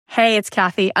Hey, it's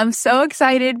Kathy. I'm so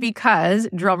excited because,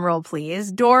 drumroll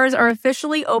please, doors are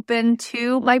officially open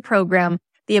to my program,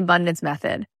 The Abundance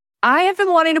Method. I have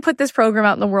been wanting to put this program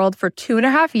out in the world for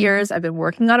 2.5 years. I've been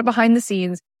working on it behind the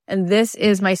scenes, and this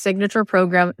is my signature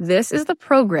program. This is the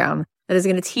program that is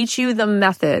going to teach you the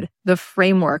method, the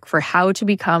framework for how to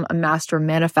become a master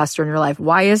manifestor in your life.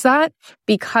 Why is that?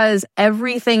 Because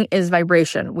everything is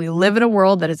vibration. We live in a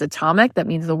world that is atomic. That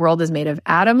means the world is made of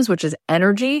atoms, which is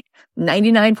energy.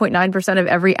 99.9% of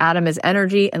every atom is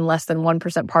energy and less than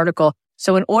 1% particle.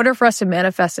 So in order for us to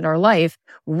manifest in our life,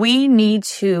 we need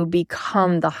to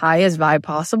become the highest vibe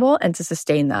possible and to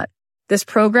sustain that. This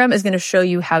program is going to show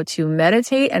you how to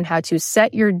meditate and how to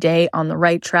set your day on the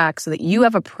right track so that you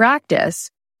have a practice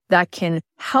that can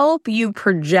help you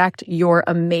project your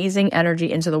amazing energy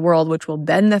into the world, which will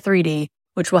bend the 3D,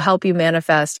 which will help you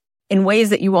manifest in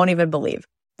ways that you won't even believe.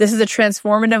 This is a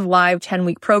transformative live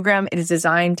 10-week program. It is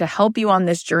designed to help you on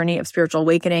this journey of spiritual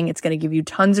awakening. It's going to give you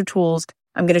tons of tools.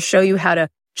 I'm going to show you how to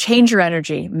change your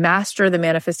energy, master the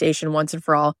manifestation once and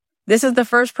for all. This is the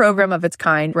first program of its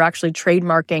kind. We're actually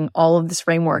trademarking all of this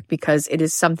framework because it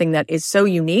is something that is so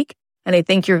unique, and I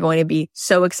think you're going to be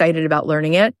so excited about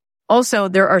learning it. Also,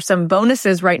 there are some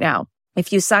bonuses right now.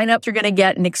 If you sign up, you're going to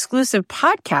get an exclusive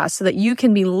podcast so that you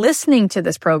can be listening to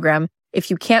this program. If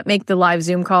you can't make the live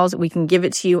Zoom calls, we can give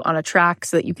it to you on a track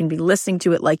so that you can be listening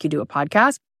to it like you do a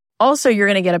podcast. Also, you're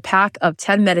going to get a pack of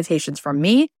 10 meditations from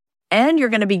me. And you're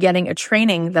going to be getting a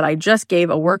training that I just gave,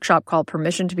 a workshop called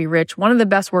Permission to be Rich, one of the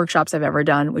best workshops I've ever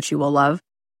done, which you will love.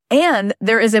 And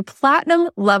there is a platinum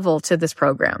level to this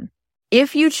program.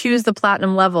 If you choose the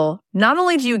platinum level, not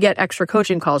only do you get extra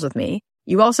coaching calls with me,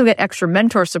 you also get extra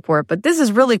mentor support, but this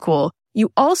is really cool. You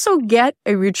also get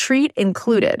a retreat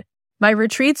included. My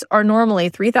retreats are normally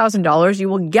 $3,000. You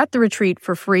will get the retreat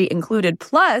for free included.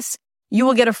 Plus, you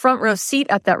will get a front row seat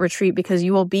at that retreat because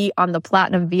you will be on the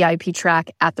platinum VIP track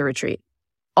at the retreat.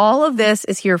 All of this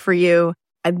is here for you.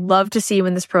 I'd love to see you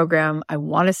in this program. I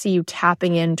want to see you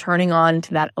tapping in, turning on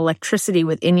to that electricity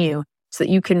within you so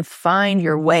that you can find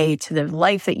your way to the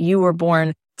life that you were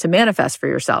born to manifest for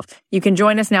yourself. You can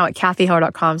join us now at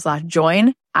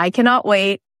kathyheller.com/join. I cannot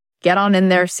wait. Get on in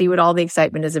there, see what all the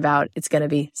excitement is about. It's going to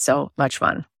be so much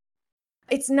fun.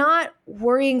 It's not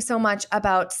worrying so much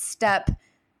about step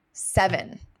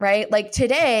 7, right? Like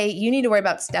today, you need to worry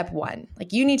about step 1.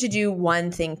 Like you need to do one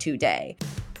thing today.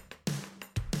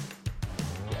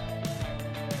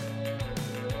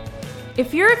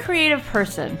 If you're a creative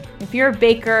person, if you're a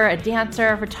baker, a dancer,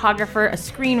 a photographer, a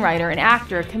screenwriter, an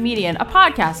actor, a comedian, a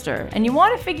podcaster, and you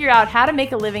want to figure out how to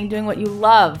make a living doing what you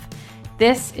love,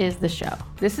 this is the show.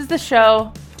 This is the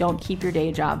show. Don't keep your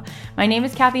day job. My name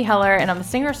is Kathy Heller, and I'm a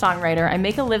singer-songwriter. I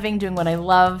make a living doing what I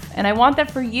love, and I want that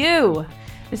for you.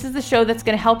 This is the show that's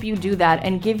going to help you do that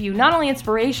and give you not only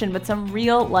inspiration, but some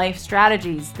real life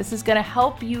strategies. This is going to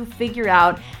help you figure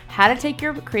out how to take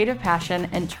your creative passion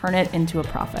and turn it into a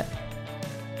profit.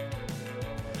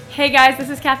 Hey guys, this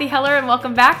is Kathy Heller and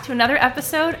welcome back to another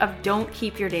episode of Don't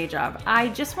Keep Your Day Job. I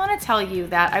just want to tell you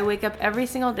that I wake up every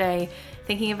single day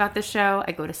thinking about this show.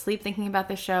 I go to sleep thinking about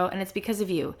this show, and it's because of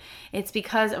you. It's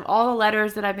because of all the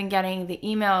letters that I've been getting, the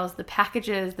emails, the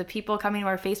packages, the people coming to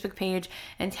our Facebook page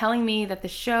and telling me that the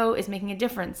show is making a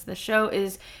difference. The show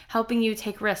is helping you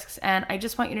take risks, and I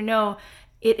just want you to know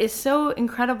it is so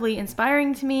incredibly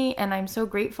inspiring to me, and I'm so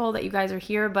grateful that you guys are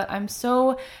here, but I'm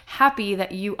so happy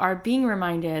that you are being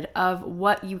reminded of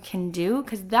what you can do,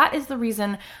 because that is the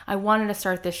reason I wanted to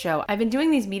start this show. I've been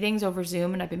doing these meetings over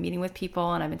Zoom, and I've been meeting with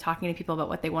people, and I've been talking to people about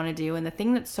what they want to do, and the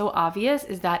thing that's so obvious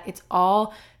is that it's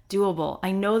all doable.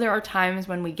 I know there are times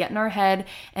when we get in our head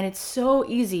and it's so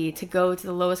easy to go to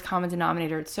the lowest common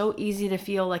denominator. It's so easy to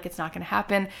feel like it's not going to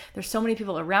happen. There's so many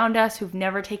people around us who've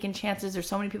never taken chances. There's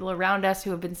so many people around us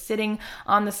who have been sitting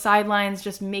on the sidelines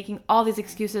just making all these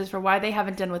excuses for why they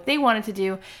haven't done what they wanted to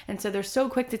do. And so they're so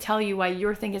quick to tell you why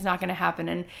your thing is not going to happen.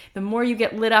 And the more you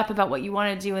get lit up about what you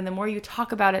want to do and the more you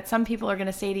talk about it, some people are going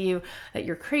to say to you that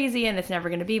you're crazy and it's never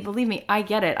going to be. Believe me, I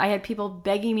get it. I had people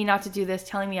begging me not to do this,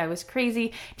 telling me I was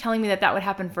crazy, telling me that that would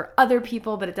happen for other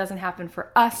people, but it doesn't happen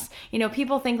for us. You know,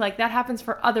 people think like that happens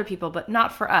for other people, but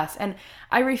not for us. And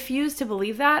I refuse to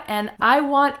believe that. And I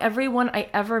want everyone I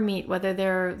ever meet, whether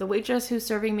they're the waitress who's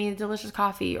serving me delicious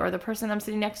coffee or the person I'm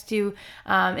sitting next to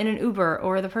in an Uber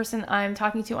or the person I'm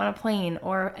talking to on a plane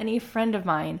or any friend of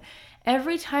mine,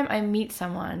 every time I meet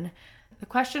someone, the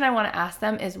question I want to ask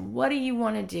them is, what do you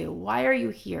want to do? Why are you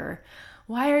here?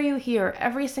 Why are you here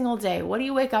every single day? What do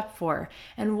you wake up for?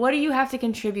 And what do you have to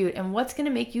contribute? And what's going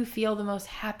to make you feel the most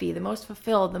happy, the most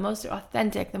fulfilled, the most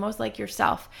authentic, the most like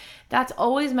yourself? That's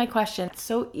always my question. It's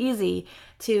so easy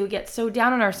to get so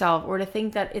down on ourselves or to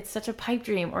think that it's such a pipe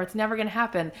dream or it's never going to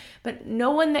happen. But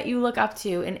no one that you look up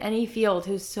to in any field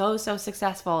who's so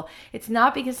successful, it's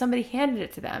not because somebody handed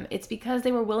it to them. It's because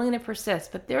they were willing to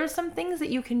persist. But there are some things that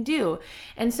you can do.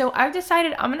 And so I've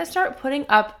decided I'm going to start putting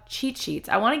up cheat sheets.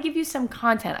 I want to give you some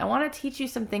content. I want to teach you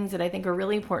some things that I think are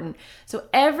really important. So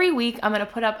every week I'm going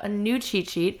to put up a new cheat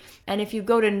sheet. And if you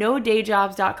go to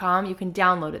nodayjobs.com, you can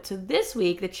download it. So this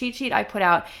week, the cheat sheet I put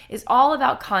out is all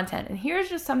about content. And here's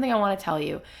just something I want to tell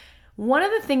you. One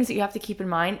of the things that you have to keep in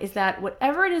mind is that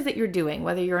whatever it is that you're doing,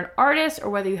 whether you're an artist or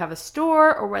whether you have a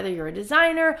store or whether you're a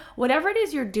designer, whatever it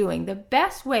is you're doing, the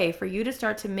best way for you to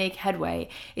start to make headway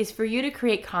is for you to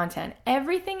create content.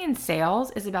 Everything in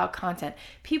sales is about content.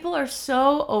 People are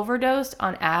so overdosed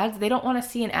on ads. They don't want to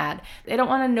see an ad. They don't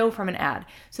want to know from an ad.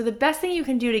 So the best thing you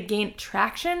can do to gain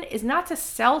traction is not to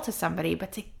sell to somebody,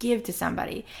 but to give to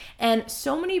somebody. And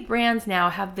so many brands now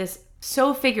have this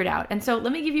so figured out. And so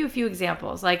let me give you a few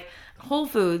examples. Like Whole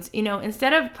Foods,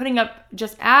 instead of putting up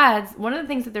just ads, one of the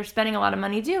things that they're spending a lot of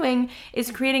money doing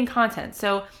is creating content.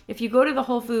 So if you go to the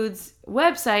Whole Foods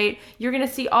website, you're going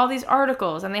to see all these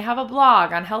articles, and they have a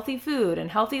blog on healthy food and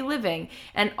healthy living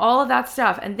and all of that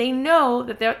stuff. And they know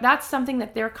that that's something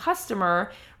that their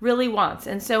customer really wants.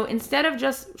 And so instead of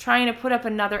just trying to put up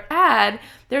another ad,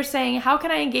 they're saying, how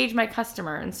can I engage my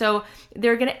customer? And so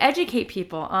they're going to educate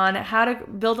people on how to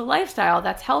build a lifestyle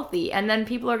that's healthy. And then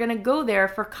people are going to go there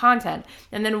for content.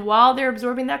 And then while they're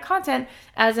absorbing that content,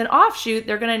 as an offshoot,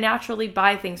 they're going to naturally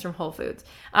buy things from Whole Foods.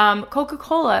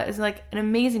 Coca-Cola is like an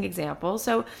amazing example.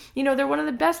 So, they're one of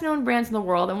the best known brands in the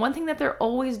world. And one thing that they're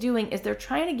always doing is they're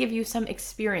trying to give you some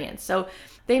experience. So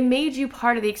they made you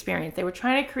part of the experience. They were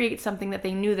trying to create something that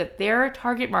they knew that their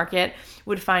target market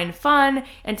would find fun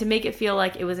and to make it feel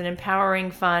like it was an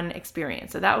empowering, fun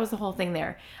experience. So that was the whole thing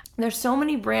there. There's so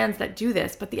many brands that do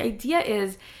this, but the idea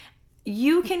is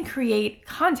you can create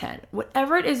content,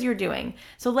 whatever it is you're doing.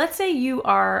 So let's say you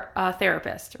are a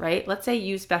therapist, right? Let's say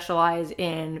you specialize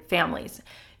in families.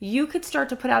 You could start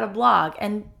to put out a blog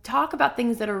and talk about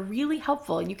things that are really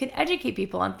helpful. You can educate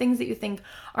people on things that you think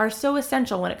are so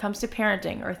essential when it comes to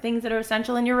parenting or things that are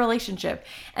essential in your relationship.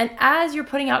 And as you're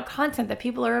putting out content that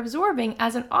people are absorbing,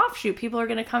 as an offshoot, people are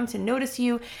going to come to notice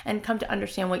you and come to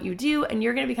understand what you do, and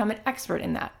you're going to become an expert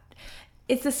in that.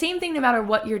 It's the same thing no matter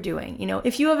what you're doing.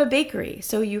 If you have a bakery,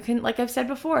 so you can, like I've said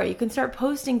before, you can start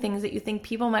posting things that you think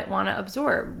people might want to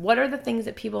absorb. What are the things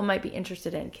that people might be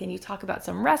interested in? Can you talk about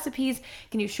some recipes?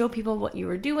 Can you show people what you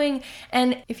are doing?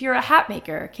 And if you're a hat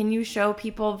maker, can you show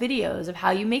people videos of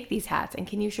how you make these hats? And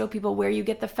can you show people where you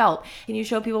get the felt? Can you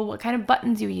show people what kind of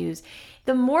buttons you use?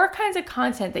 The more kinds of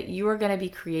content that you are going to be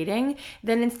creating,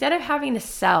 then instead of having to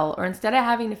sell or instead of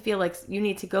having to feel like you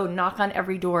need to go knock on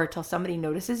every door till somebody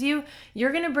notices you,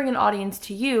 you're going to bring an audience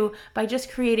to you by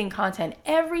just creating content.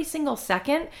 Every single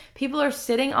second, people are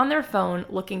sitting on their phone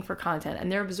looking for content,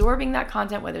 and they're absorbing that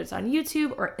content, whether it's on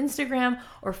YouTube or Instagram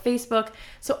or Facebook.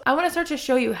 So I want to start to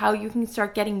show you how you can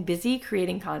start getting busy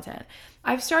creating content.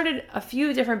 I've started a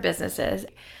few different businesses.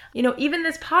 Even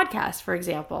this podcast, for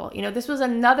example, this was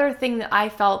another thing that I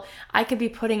felt I could be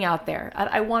putting out there.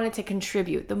 I wanted to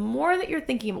contribute. The more that you're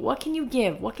thinking about what can you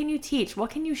give, what can you teach, what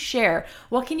can you share,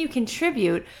 what can you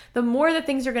contribute, the more that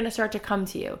things are going to start to come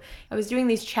to you. I was doing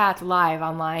these chats live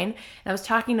online, and I was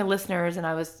talking to listeners,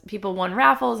 and people won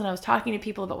raffles, and I was talking to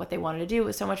people about what they wanted to do. It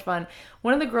was so much fun.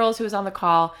 One of the girls who was on the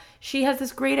call, she has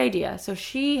this great idea. So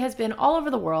she has been all over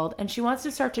the world, and she wants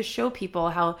to start to show people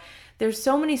how there's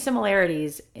so many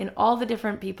similarities in all the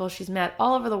different people she's met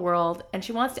all over the world, and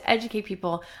she wants to educate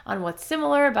people on what's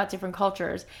similar about different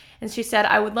cultures. And she said,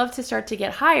 I would love to start to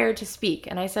get hired to speak.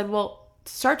 And I said, well,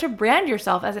 start to brand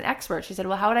yourself as an expert. She said,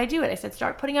 well, how would I do it? I said,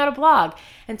 start putting out a blog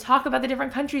and talk about the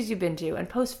different countries you've been to and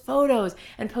post photos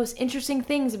and post interesting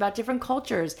things about different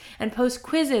cultures and post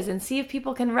quizzes and see if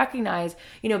people can recognize,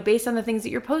 based on the things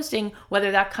that you're posting,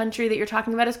 whether that country that you're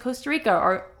talking about is Costa Rica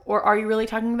or are you really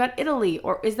talking about Italy?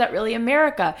 Or is that really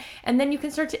America? And then you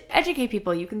can start to educate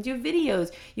people. You can do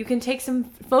videos. You can take some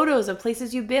photos of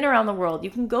places you've been around the world. You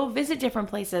can go visit different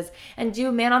places and do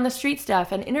man on the street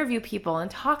stuff and interview people and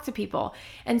talk to people.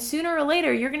 And sooner or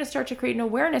later, you're going to start to create an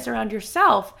awareness around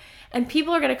yourself. And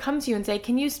people are going to come to you and say,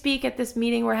 can you speak at this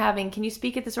meeting we're having? Can you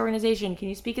speak at this organization? Can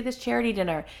you speak at this charity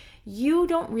dinner? You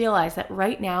don't realize that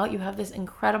right now you have this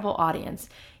incredible audience.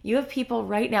 You have people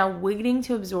right now waiting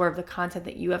to absorb the content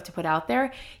that you have to put out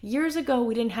there. Years ago,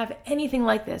 we didn't have anything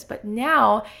like this. But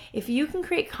now, if you can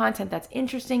create content that's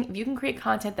interesting, if you can create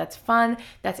content that's fun,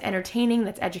 that's entertaining,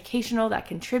 that's educational, that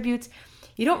contributes,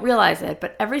 you don't realize it,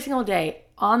 but every single day,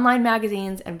 online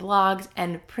magazines and blogs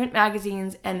and print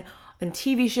magazines and and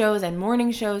TV shows and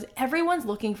morning shows. Everyone's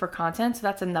looking for content. So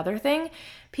that's another thing.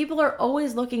 People are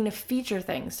always looking to feature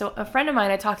things. So a friend of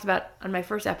mine I talked about on my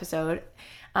first episode,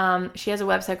 she has a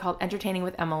website called Entertaining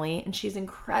with Emily, and she's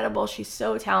incredible. She's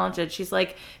so talented. She's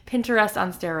like Pinterest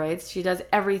on steroids. She does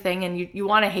everything, and you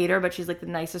want to hate her, but she's like the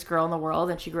nicest girl in the world,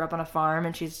 and she grew up on a farm,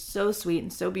 and she's so sweet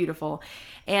and so beautiful.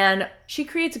 And she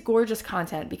creates gorgeous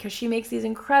content because she makes these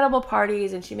incredible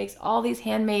parties, and she makes all these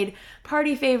handmade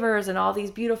party favors and all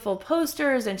these beautiful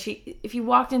posters. And if you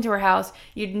walked into her house,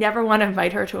 you'd never want to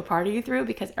invite her to a party you threw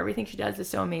because everything she does is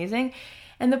so amazing.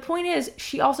 And the point is,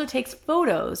 she also takes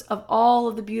photos of all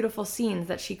of the beautiful scenes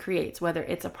that she creates, whether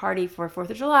it's a party for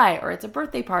 4th of July or it's a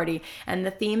birthday party and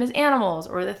the theme is animals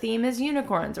or the theme is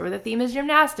unicorns or the theme is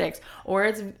gymnastics or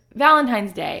it's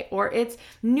Valentine's Day or it's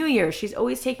New Year's. She's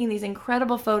always taking these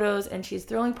incredible photos and she's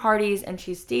throwing parties and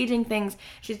she's staging things.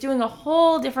 She's doing a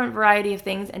whole different variety of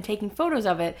things and taking photos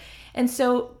of it. And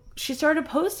so she started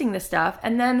posting this stuff,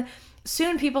 and then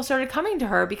soon people started coming to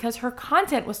her because her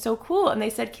content was so cool, and they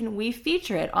said, can we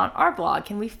feature it on our blog?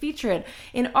 Can we feature it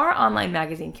in our online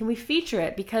magazine? Can we feature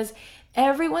it? Because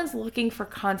everyone's looking for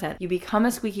content. You become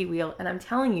a squeaky wheel, and I'm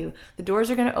telling you, the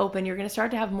doors are going to open. You're going to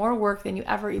start to have more work than you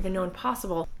ever even known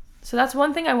possible. So that's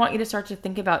one thing I want you to start to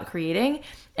think about creating.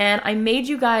 And I made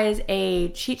you guys a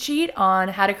cheat sheet on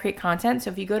how to create content. So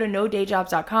if you go to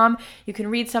nodayjobs.com, you can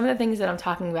read some of the things that I'm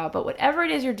talking about. But whatever it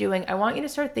is you're doing, I want you to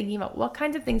start thinking about what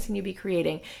kinds of things can you be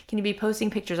creating. Can you be posting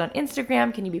pictures on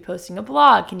Instagram? Can you be posting a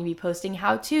blog? Can you be posting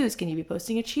how-tos? Can you be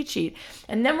posting a cheat sheet?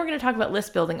 And then we're going to talk about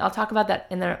list building. I'll talk about that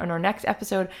in our next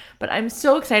episode. But I'm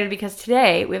so excited because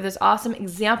today we have this awesome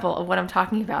example of what I'm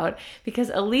talking about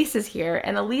because Elise is here,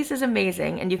 and Elise is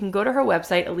amazing. And you can go to her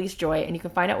website, Elise Joy, and you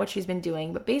can find out what she's been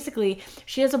doing. But basically,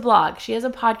 she has a blog, she has a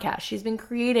podcast, she's been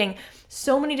creating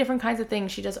so many different kinds of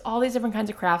things. She does all these different kinds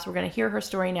of crafts. We're going to hear her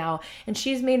story now. And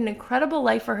she's made an incredible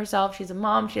life for herself. She's a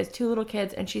mom, she has 2 little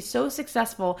kids, and she's so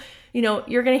successful. You know,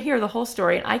 you're going to hear the whole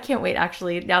story. And I can't wait,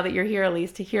 actually, now that you're here,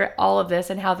 Elise, to hear all of this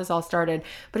and how this all started.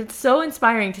 But it's so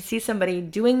inspiring to see somebody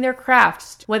doing their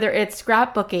crafts, whether it's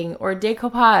scrapbooking or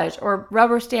decoupage or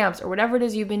rubber stamps or whatever it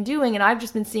is you've been doing. And I've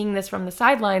just been seeing this from the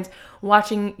sidelines,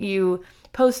 watching you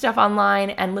post stuff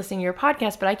online and listening to your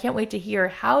podcast, but I can't wait to hear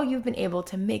how you've been able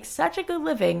to make such a good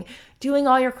living doing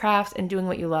all your crafts and doing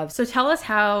what you love. So tell us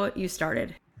how you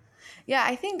started. Yeah,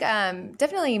 I think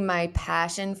definitely my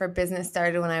passion for business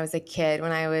started when I was a kid,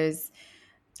 when I was,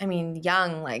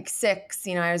 young, like 6.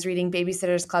 I was reading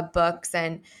Babysitter's Club books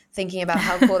and thinking about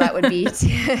how cool that would be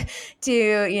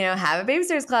to have a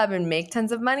Babysitter's Club and make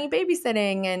tons of money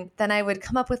babysitting. And then I would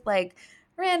come up with like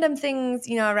random things,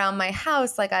 around my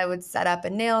house. Like I would set up a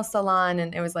nail salon,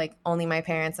 and it was like only my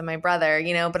parents and my brother,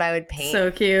 but I would paint so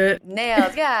cute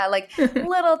nails. Yeah, like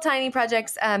little tiny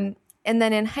projects. And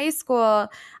then in high school,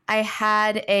 I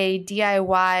had a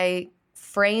DIY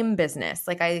frame business.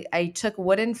 Like I took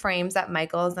wooden frames at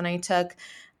Michael's, and I took,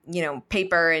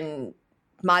 paper and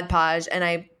Mod Podge, and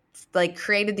I like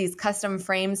created these custom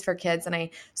frames for kids, and I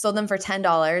sold them for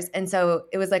 $10. And so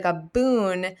it was like a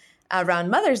boon around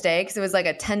Mother's Day because it was like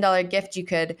a $10 gift you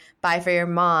could buy for your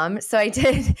mom. So I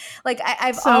did like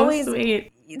I've so always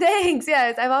sweet. Thanks.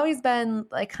 Yes, I've always been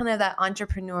like kind of that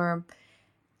entrepreneur.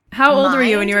 How old were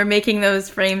you when you were making those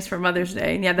frames for Mother's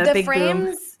Day? And yeah, that big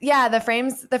boom. Yeah, the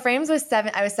frames was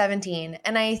 7. I was 17,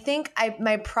 and I think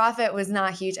my profit was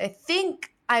not huge. I think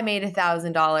I made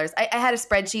 $1,000. I had a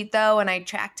spreadsheet though, and I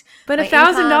tracked. But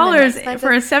 $1,000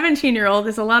 for a 17-year-old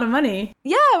is a lot of money.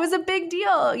 Yeah, it was a big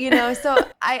deal, So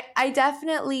I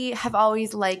definitely have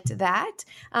always liked that.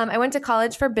 I went to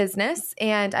college for business,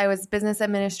 and I was business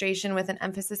administration with an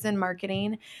emphasis in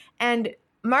marketing. And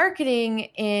marketing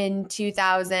in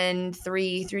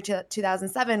 2003 through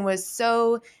 2007 was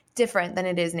so different than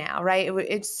it is now, right?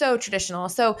 It's so traditional.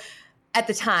 So at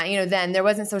the time, then there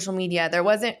wasn't social media. There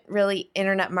wasn't really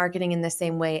internet marketing in the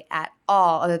same way at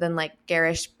all, other than like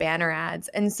garish banner ads.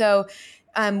 And so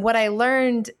what I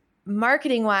learned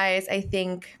marketing wise, I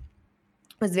think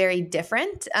was very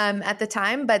different at the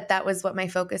time, but that was what my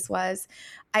focus was.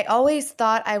 I always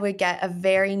thought I would get a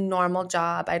very normal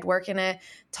job. I'd work in a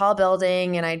tall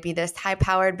building, and I'd be this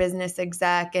high-powered business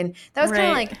exec. And that was kind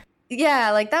of like,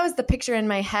 yeah, like that was the picture in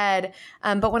my head.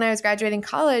 But when I was graduating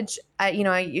college,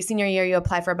 senior year, you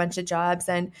apply for a bunch of jobs,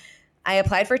 and I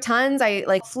applied for tons. I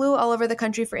like flew all over the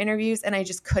country for interviews, and I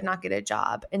just could not get a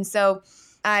job. And so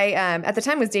I, at the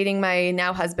time, was dating my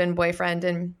now husband, boyfriend,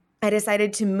 and I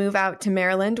decided to move out to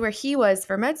Maryland where he was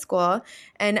for med school.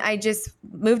 And I just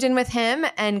moved in with him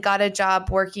and got a job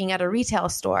working at a retail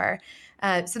store.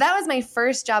 So that was my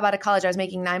first job out of college. I was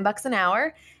making $9 an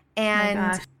hour.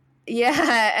 And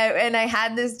Yeah, and I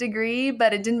had this degree,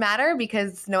 but it didn't matter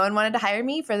because no one wanted to hire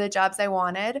me for the jobs I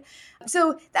wanted.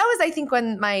 So that was, I think,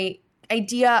 when my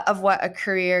idea of what a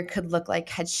career could look like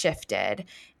had shifted.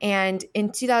 And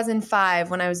in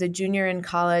 2005, when I was a junior in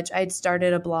college, I'd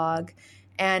started a blog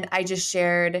and I just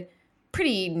shared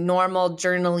pretty normal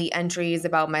journaly entries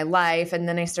about my life. And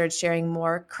then I started sharing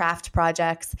more craft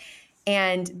projects.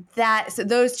 And so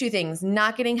those two things,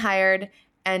 not getting hired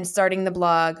and starting the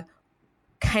blog,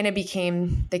 kind of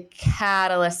became the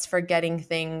catalyst for getting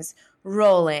things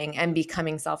rolling and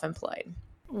becoming self-employed.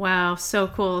 Wow, so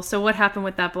cool. So what happened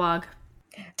with that blog?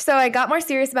 So I got more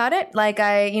serious about it. Like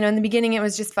in the beginning it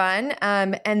was just fun.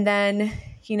 And then,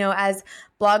 as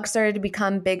blogs started to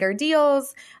become bigger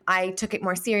deals, I took it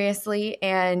more seriously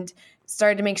and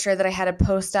started to make sure that I had a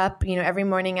post up, every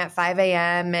morning at 5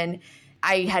 a.m. And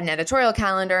I had an editorial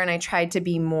calendar, and I tried to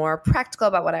be more practical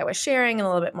about what I was sharing and a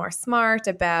little bit more smart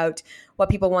about what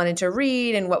people wanted to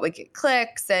read and what would get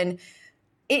clicks. And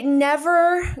it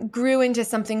never grew into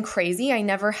something crazy. I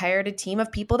never hired a team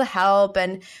of people to help,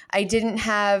 and I didn't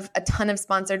have a ton of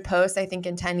sponsored posts. I think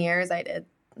in 10 years I did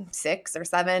 6 or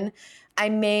 7. I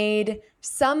made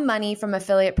some money from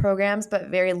affiliate programs, but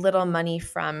very little money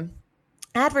from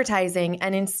advertising.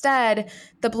 And instead,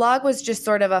 the blog was just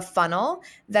sort of a funnel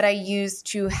that I used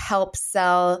to help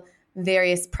sell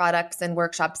various products and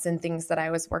workshops and things that I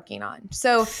was working on.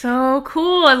 So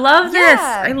cool. I love this.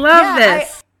 I love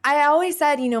this. I always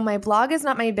said, my blog is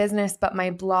not my business, but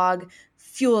my blog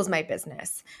fuels my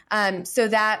business. So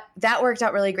that worked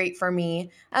out really great for me.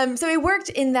 So it worked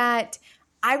in that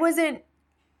I wasn't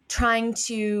trying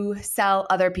to sell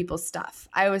other people's stuff.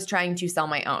 I was trying to sell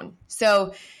my own.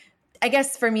 So I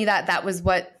guess for me, that was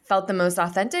what felt the most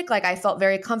authentic. Like I felt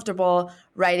very comfortable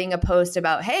writing a post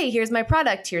about, hey, here's my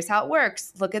product. Here's how it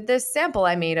works. Look at this sample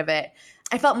I made of it.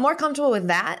 I felt more comfortable with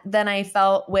that than I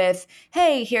felt with,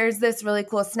 hey, here's this really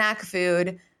cool snack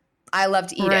food. I love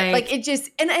to eat it. Like it just,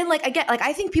 and like,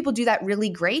 I think people do that really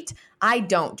great. I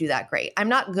don't do that great. I'm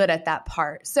not good at that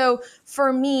part. So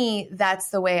for me, that's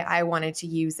the way I wanted to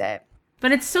use it.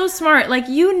 But it's so smart. Like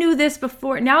you knew this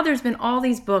before. Now there's been all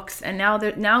these books, and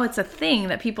now it's a thing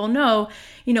that people know.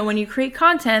 When you create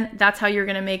content, that's how you're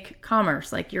going to make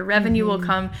commerce. Like your revenue will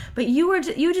come. But you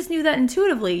just knew that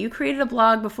intuitively. You created a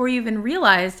blog before you even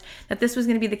realized that this was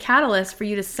going to be the catalyst for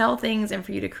you to sell things and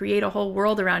for you to create a whole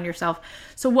world around yourself.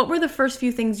 So what were the first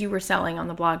few things you were selling on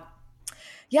the blog?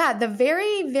 Yeah, the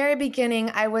very, very beginning,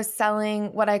 I was selling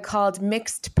what I called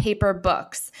mixed paper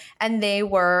books. And they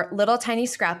were little tiny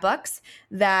scrapbooks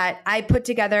that I put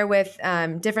together with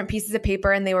different pieces of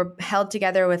paper, and they were held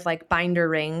together with like binder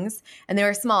rings. And they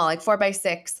were small, like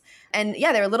 4x6. And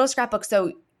yeah, they were little scrapbooks.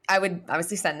 So I would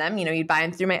obviously send them, you'd buy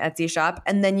them through my Etsy shop,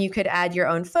 and then you could add your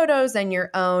own photos and your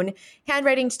own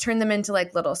handwriting to turn them into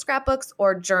like little scrapbooks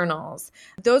or journals.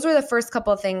 Those were the first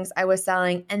couple of things I was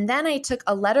selling. And then I took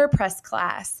a letterpress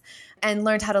class and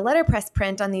learned how to letterpress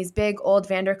print on these big old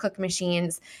Vandercook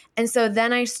machines. And so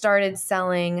then I started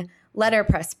selling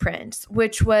letterpress prints,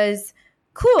 which was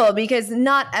cool because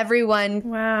not everyone.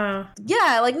 Wow.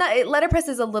 Yeah, letterpress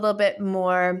is a little bit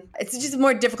more, it's just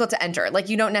more difficult to enter. Like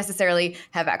you don't necessarily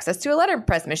have access to a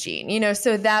letterpress machine,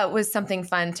 so that was something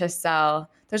fun to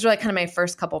sell. Those were like kind of my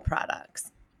first couple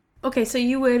products. Okay, so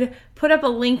you would put up a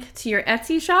link to your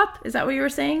Etsy shop. Is that what you were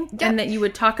saying? Yep. And that you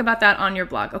would talk about that on your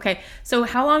blog. Okay, so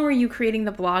how long were you creating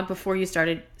the blog before you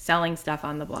started selling stuff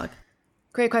on the blog?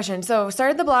 Great question. So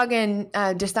started the blog in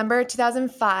December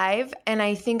 2005, and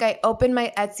I think I opened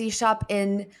my Etsy shop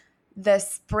in the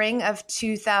spring of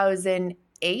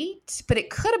 2008, but it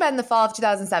could have been the fall of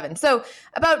 2007. So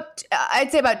I'd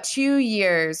say about 2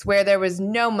 years where there was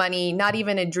no money, not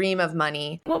even a dream of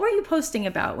money. What were you posting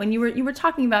about when you were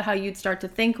talking about how you'd start to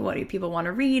think, what do people want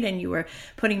to read, and you were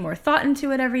putting more thought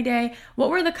into it every day? What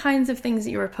were the kinds of things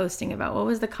that you were posting about? What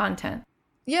was the content?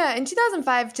 Yeah, in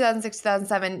 2005, 2006,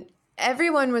 2007,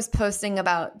 everyone was posting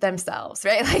about themselves,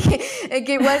 right? Like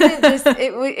it wasn't just,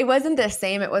 it wasn't the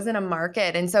same. It wasn't a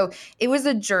market. And so it was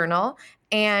a journal,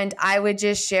 and I would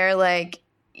just share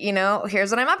here's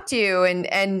what I'm up to.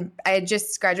 And I had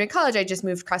just graduated college. I just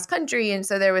moved cross country. And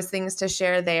so there was things to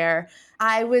share there.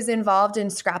 I was involved in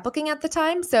scrapbooking at the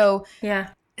time. So yeah,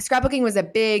 scrapbooking was a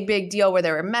big, big deal where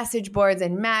there were message boards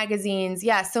and magazines.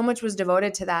 Yeah, so much was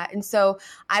devoted to that. And so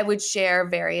I would share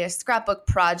various scrapbook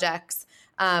projects,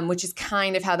 which is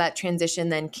kind of how that transition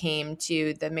then came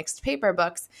to the mixed paper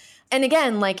books. And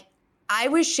again, I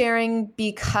was sharing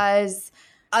because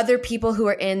other people who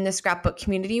were in the scrapbook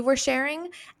community were sharing.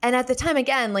 And at the time,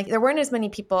 again, there weren't as many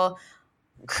people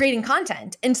creating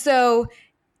content. And so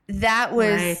that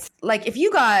was like, if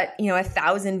you got,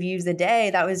 1,000 views a day,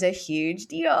 that was a huge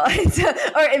deal. Or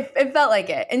it felt like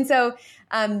it. And so,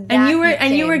 and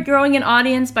you were growing an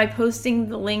audience by posting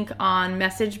the link on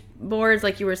message boards,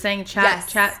 like you were saying,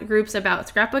 chat groups about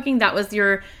scrapbooking. That was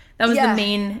the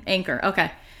main anchor.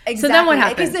 Okay. Exactly. So then what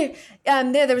happened?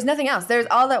 Because there was nothing else. There's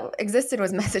all that existed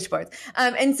was message boards.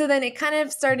 And so then it kind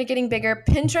of started getting bigger.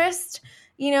 Pinterest,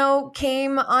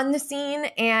 came on the scene,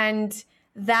 and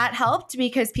that helped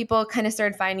because people kind of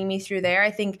started finding me through there.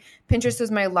 I think Pinterest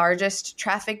was my largest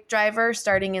traffic driver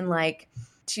starting in like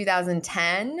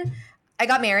 2010. I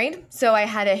got married, so I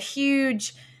had a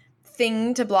huge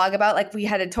thing to blog about. Like, we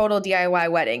had a total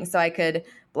DIY wedding, so I could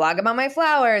blog about my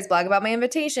flowers, blog about my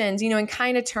invitations, and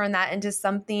kind of turn that into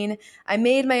something. I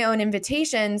made my own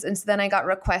invitations, and so then I got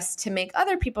requests to make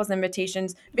other people's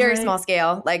invitations, very small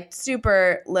scale, like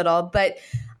super little, but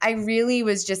I really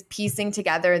was just piecing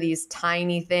together these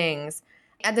tiny things.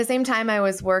 At the same time, I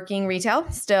was working retail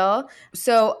still,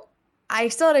 so I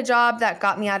still had a job that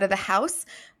got me out of the house,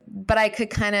 but I could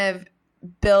kind of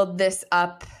build this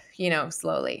up,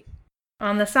 slowly.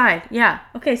 On the side. Yeah.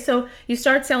 Okay. So you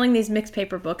start selling these mixed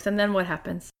paper books, and then what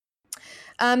happens?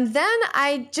 Then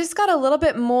I just got a little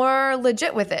bit more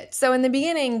legit with it. So in the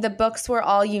beginning, the books were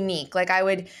all unique. Like, I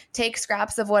would take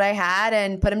scraps of what I had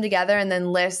and put them together and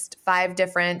then list 10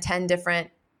 different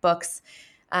books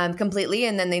completely,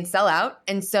 and then they'd sell out.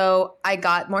 And so I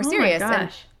got more serious. Oh my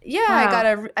gosh.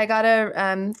 Wow. I got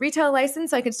a retail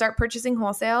license so I could start purchasing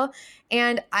wholesale,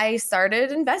 and I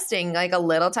started investing like a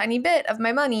little tiny bit of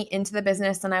my money into the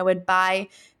business, and I would buy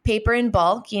paper in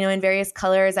bulk, in various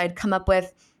colors. I'd come up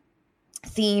with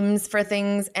themes for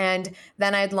things, and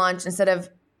then I'd launch, instead of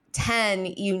 10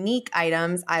 unique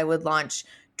items, I would launch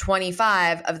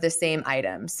 25 of the same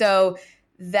item. So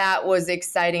that was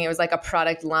exciting. It was like a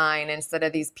product line instead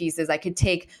of these pieces. I could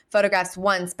take photographs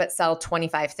once but sell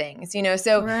 25 things,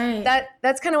 So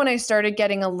that's kind of when I started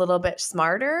getting a little bit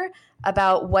smarter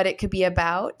about what it could be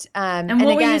about. And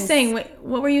what were you saying?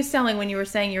 What were you selling when you were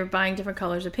saying you were buying different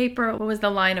colors of paper? What was the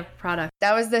line of product?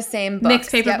 That was the same books.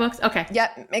 Mixed paper books? Okay.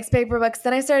 Yep, mixed paper books.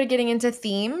 Then I started getting into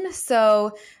theme.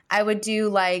 So I would do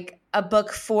like a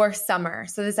book for summer.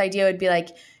 So this idea would be like,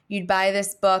 you'd buy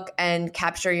this book and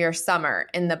capture your summer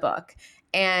in the book.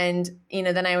 And,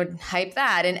 then I would hype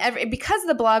that. And because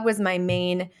the blog was my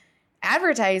main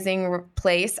advertising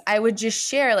place, I would just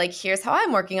share, like, here's how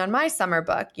I'm working on my summer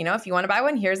book. If you want to buy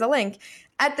one, here's a link.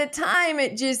 At the time,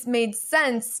 it just made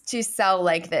sense to sell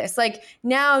like this. Like,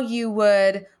 now you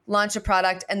would launch a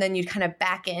product and then you'd kind of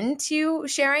back into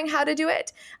sharing how to do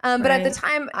it. But at the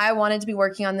time, I wanted to be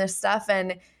working on this stuff,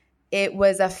 and it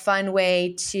was a fun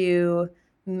way to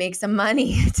make some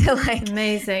money to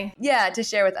amazing. Yeah, to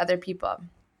share with other people.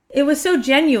 It was so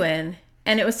genuine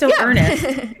and it was so earnest.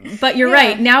 But you're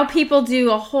right. Now people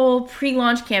do a whole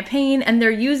pre-launch campaign and they're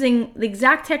using the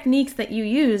exact techniques that you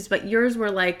used, but yours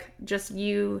were like just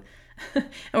you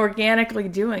organically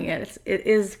doing it. It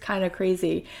is kind of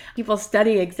crazy. People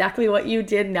study exactly what you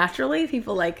did naturally.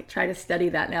 People try to study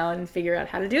that now and figure out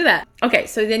how to do that. Okay,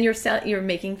 so then you're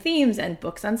making themes and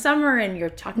books on summer, and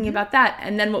you're talking about that.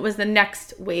 And then what was the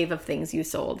next wave of things you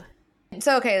sold?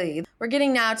 So, okay, we're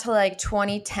getting now to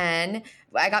 2010.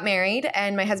 I got married,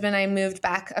 and my husband and I moved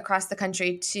back across the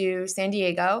country to San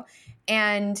Diego.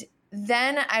 And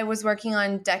then I was working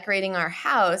on decorating our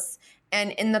house.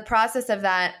 And in the process of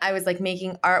that, I was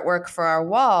making artwork for our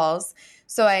walls.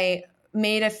 So I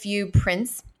made a few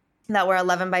prints that were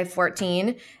 11 by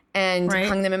 14 and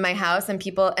hung them in my house, and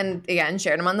people, and again,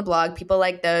 shared them on the blog. People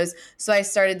liked those. So I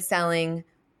started selling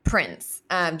prints,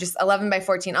 just 11 by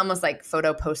 14, almost like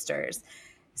photo posters.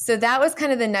 So that was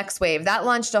kind of the next wave. That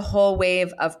launched a whole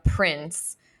wave of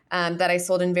prints that I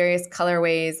sold in various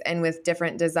colorways and with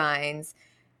different designs.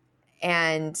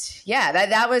 And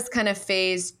that was kind of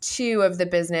phase 2 of the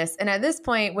business. And at this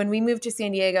point, when we moved to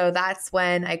San Diego, that's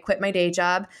when I quit my day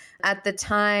job. At the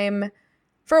time,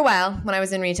 for a while, when I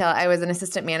was in retail, I was an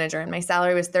assistant manager and my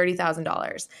salary was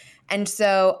 $30,000. And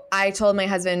so I told my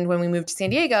husband when we moved to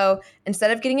San Diego, instead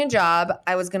of getting a job,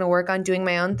 I was going to work on doing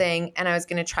my own thing, and I was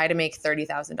going to try to make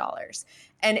 $30,000.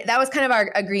 And that was kind of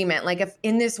our agreement. Like, if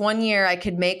in this 1 year I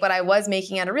could make what I was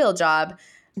making at a real job,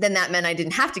 then that meant I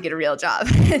didn't have to get a real job.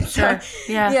 So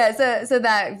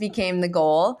that became the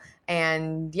goal.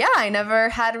 And yeah, I never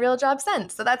had a real job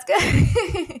since. So that's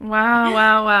good.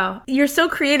 Wow. You're so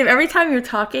creative. Every time you're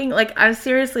talking, like I'm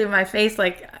seriously, my face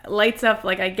like lights up.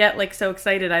 Like I get like so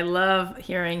excited. I love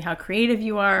hearing how creative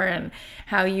you are and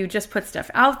how you just put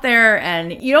stuff out there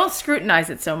and you don't scrutinize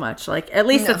it so much. Like at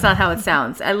least that's not how it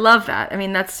sounds. I love that. I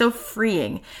mean, that's so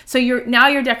freeing. So you're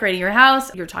decorating your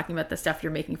house. You're talking about the stuff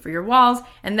you're making for your walls.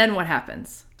 And then what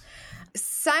happens?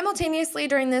 Simultaneously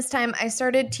during this time, I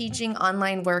started teaching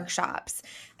online workshops.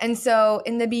 And so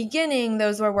in the beginning,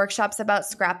 those were workshops about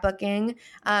scrapbooking.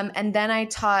 And then I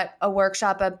taught a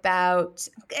workshop about,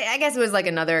 I guess it was like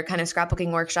another kind of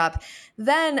scrapbooking workshop.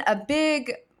 Then a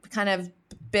big kind of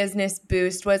business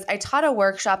boost was I taught a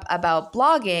workshop about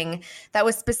blogging that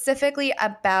was specifically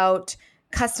about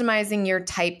customizing your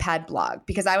Typepad blog,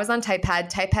 because I was on Typepad.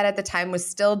 Typepad at the time was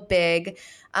still big.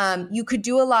 You could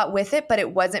do a lot with it, but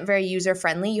it wasn't very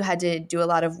user-friendly. You had to do a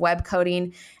lot of web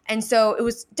coding. And so it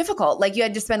was difficult. Like you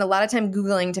had to spend a lot of time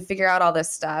Googling to figure out all this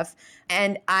stuff.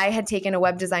 And I had taken a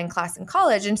web design class in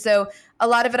college. And so a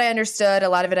lot of it I understood, a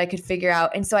lot of it I could figure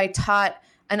out. And so I taught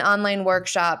an online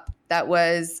workshop that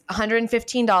was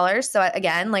 $115. So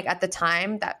again, like at the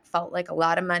time, that felt like a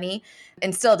lot of money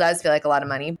and still does feel like a lot of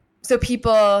money. So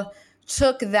people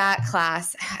took that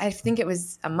class, I think it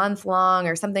was a month long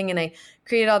or something, and I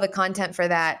created all the content for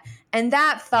that. And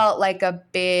that felt like a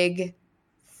big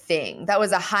thing. That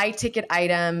was a high ticket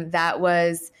item that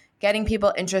was getting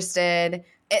people interested.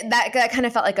 That kind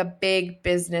of felt like a big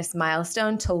business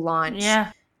milestone to launch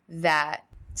that.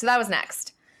 So that was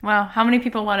next. Wow. How many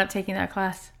people wound up taking that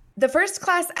class? The first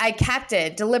class, I capped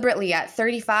it deliberately at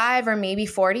 35 or maybe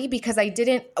 40 because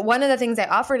one of the things I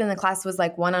offered in the class was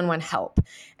like one-on-one help.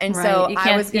 And so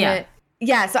I was going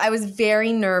to, so I was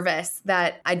very nervous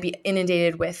that I'd be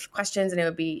inundated with questions and it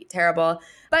would be terrible.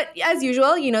 But as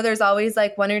usual, there's always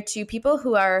like one or two people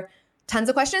who are tons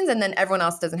of questions and then everyone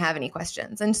else doesn't have any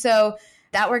questions. And so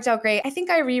that worked out great. I think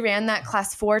I reran that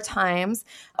class 4 times,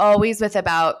 always with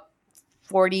about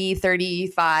 40,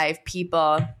 35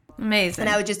 people. Amazing. And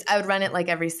I would run it like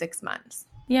every 6 months.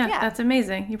 Yeah, that's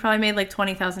amazing. You probably made like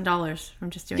 $20,000 from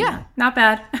just doing that. Not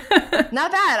bad.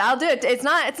 Not bad. I'll do it. It's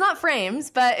not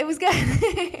frames, but it was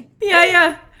good.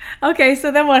 Yeah. Okay, so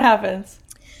then what happens?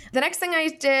 The next thing I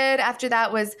did after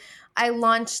that was I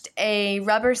launched a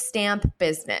rubber stamp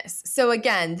business. So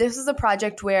again, this was a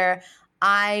project where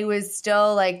I was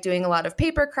still like doing a lot of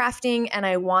paper crafting and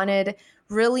I wanted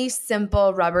really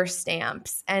simple rubber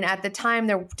stamps. And at the time,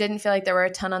 there didn't feel like there were a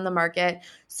ton on the market.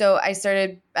 So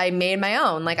I made my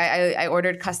own. Like I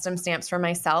ordered custom stamps for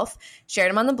myself, shared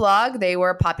them on the blog. They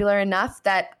were popular enough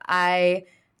that I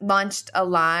launched a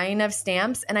line of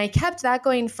stamps and I kept that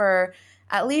going for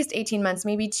at least 18 months,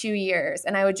 maybe 2 years.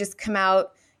 And I would just come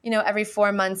out, every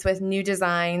 4 months with new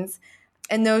designs.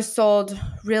 And those sold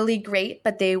really great,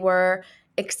 but they were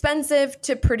expensive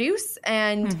to produce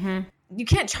and you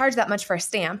can't charge that much for a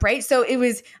stamp, right? So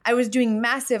I was doing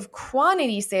massive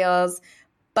quantity sales,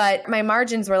 but my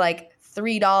margins were like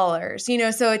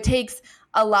 $3, so it takes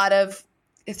a lot of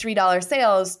 $3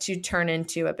 sales to turn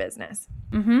into a business.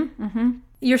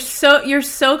 You're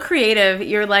so creative.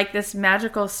 You're like this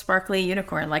magical, sparkly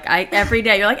unicorn. Like every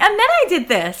day you're like, and then I did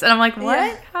this. And I'm like, what?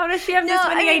 Yeah. How does she have this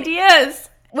many ideas?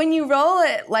 When you roll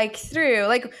it like through,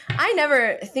 like I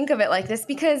never think of it like this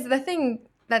because the thing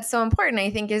that's so important, I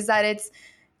think, is that it's,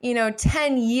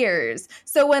 10 years.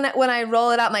 So when I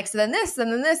roll it out, I'm like, so then this,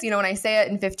 and then this, when I say it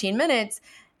in 15 minutes,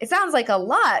 it sounds like a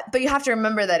lot, but you have to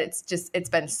remember that it's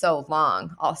been so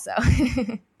long also.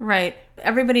 Right.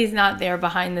 Everybody's not there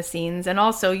behind the scenes. And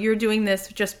also you're doing this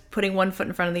just putting one foot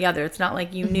in front of the other. It's not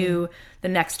like you knew the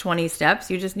next 20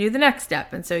 steps. You just knew the next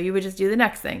step. And so you would just do the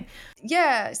next thing.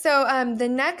 Yeah. So the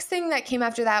next thing that came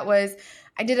after that was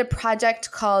I did a project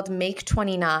called Make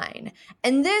 29.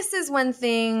 And this is when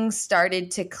things started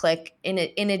to click in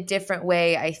a different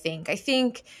way, I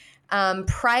think.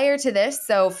 Prior to this,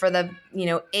 so for the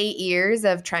 8 years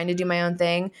of trying to do my own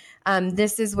thing,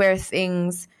 this is where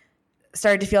things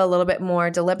started to feel a little bit more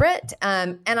deliberate.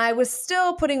 And I was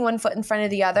still putting one foot in front of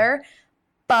the other,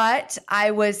 but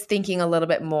I was thinking a little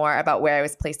bit more about where I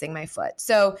was placing my foot.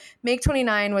 So Make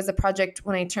 29 was a project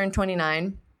when I turned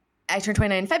 29. I turned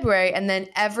 29 in February, and then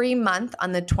every month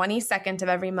on the 22nd of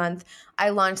every month, I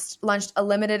launched a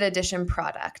limited edition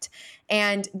product.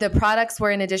 And the products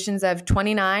were in editions of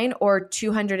 29 or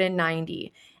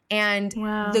 290. And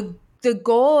the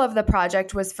goal of the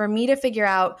project was for me to figure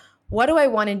out, what do I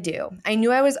want to do? I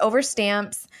knew I was over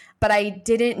stamps, but I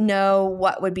didn't know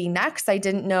what would be next. I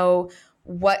didn't know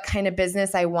what kind of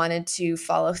business I wanted to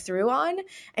follow through on.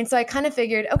 And so I kind of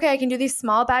figured, okay, I can do these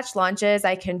small batch launches.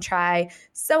 I can try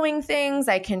sewing things.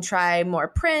 I can try more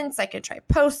prints. I can try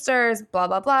posters, blah,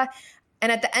 blah, blah.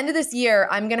 And at the end of this year,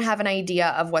 I'm going to have an idea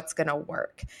of what's going to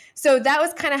work. So that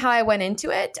was kind of how I went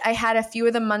into it. I had a few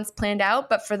of the months planned out,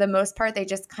 but for the most part, they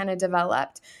just kind of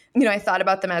developed. I thought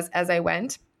about them as I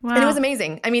went. Wow. And it was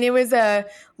amazing. I mean, it was a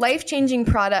life-changing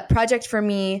project for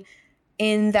me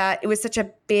in that it was such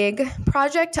a big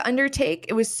project to undertake.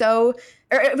 It was so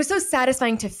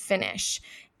satisfying to finish.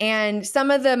 And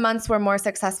some of the months were more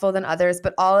successful than others,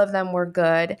 but all of them were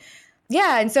good.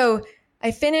 Yeah. And so I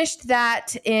finished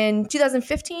that in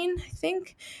 2015, I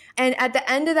think. And at the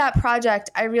end of that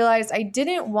project, I realized I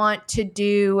didn't want to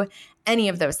do any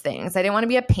of those things. I didn't want to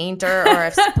be a painter or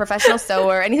a professional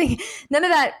sewer or anything. None of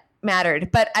that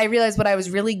mattered. But I realized what I was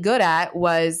really good at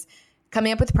was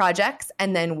coming up with projects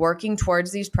and then working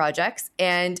towards these projects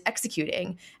and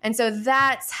executing. And so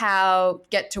that's how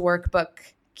Get to Work book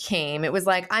came. It was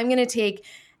like, I'm going to take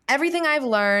everything I've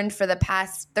learned for the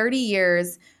past 30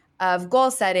 years of goal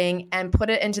setting and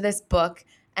put it into this book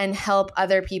and help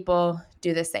other people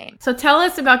do the same. So tell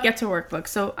us about Get to Work book.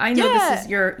 So I know this is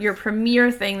your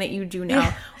premier thing that you do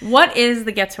now. What is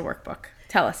the Get to Work book?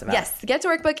 Tell us about it. Yes, the Get to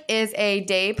Work book is a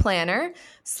day planner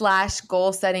 /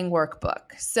 goal setting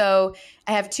workbook. So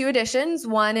I have 2 editions.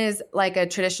 One is like a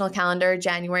traditional calendar,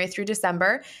 January through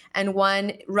December, and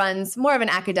one runs more of an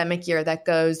academic year that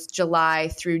goes July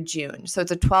through June. So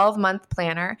it's a 12-month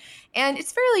planner, and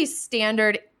it's fairly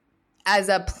standard as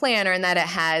a planner in that it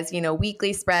has,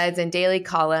 weekly spreads and daily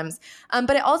columns.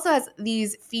 But it also has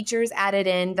these features added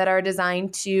in that are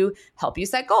designed to help you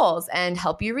set goals and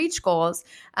help you reach goals.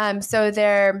 So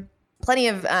there are plenty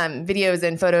of videos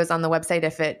and photos on the website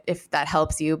if that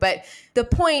helps you. But the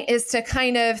point is to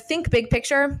kind of think big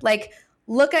picture, like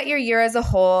look at your year as a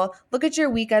whole, look at your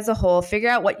week as a whole, figure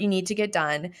out what you need to get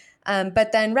done,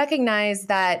 but then recognize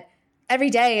that every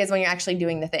day is when you're actually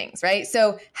doing the things, right?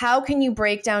 So how can you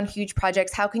break down huge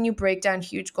projects? How can you break down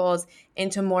huge goals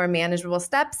into more manageable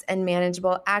steps and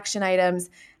manageable action items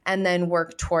and then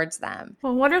work towards them?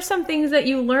 Well, what are some things that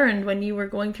you learned when you were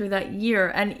going through that year?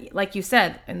 And like you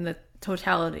said, in the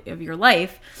totality of your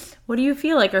life, what do you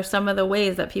feel like are some of the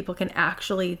ways that people can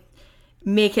actually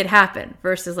make it happen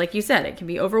versus, like you said, it can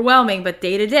be overwhelming, but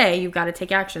day to day, you've got to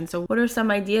take action. So what are some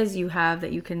ideas you have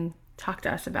that you can talk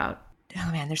to us about? Oh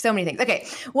man, there's so many things. Okay.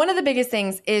 One of the biggest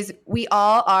things is we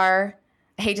all are,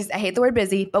 I hate the word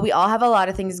busy, but we all have a lot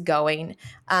of things going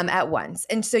at once.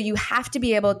 And so you have to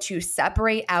be able to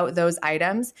separate out those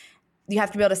items. You have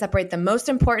to be able to separate the most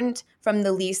important from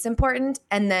the least important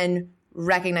and then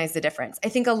recognize the difference. I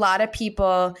think a lot of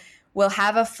people will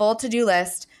have a full to-do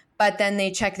list, but then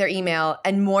they check their email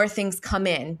and more things come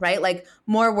in, right? Like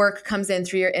more work comes in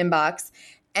through your inbox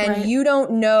and you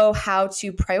don't know how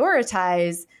to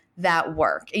prioritize that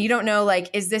work. You don't know, like,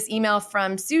 is this email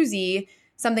from Susie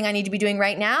something I need to be doing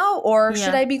right now, or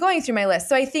should I be going through my list?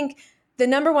 So I think the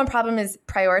number one problem is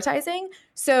prioritizing.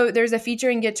 So there's a feature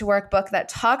in Get to Work book that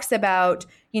talks about,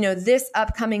 this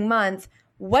upcoming month,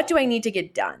 what do I need to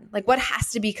get done? Like what has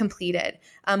to be completed?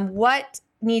 What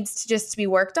needs to just be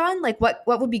worked on? Like what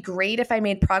would be great if I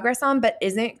made progress on, but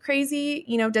isn't crazy,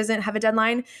 doesn't have a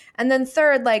deadline? And then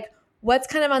third, like what's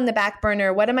kind of on the back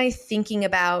burner? What am I thinking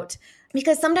about?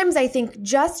 Because sometimes I think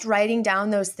just writing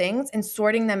down those things and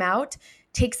sorting them out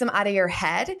takes them out of your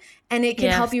head, and it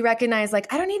can help you recognize,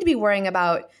 like, I don't need to be worrying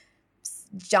about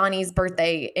Johnny's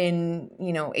birthday in,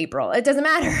 April. It doesn't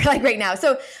matter like right now.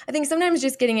 So I think sometimes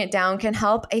just getting it down can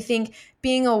help. I think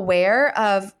being aware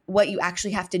of what you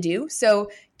actually have to do.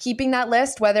 So keeping that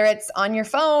list, whether it's on your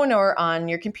phone or on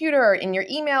your computer or in your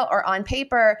email or on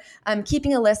paper,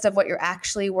 keeping a list of what you're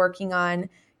actually working on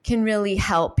can really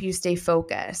help you stay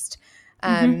focused.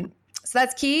 So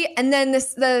that's key. And then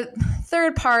the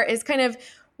third part is kind of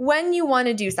when you want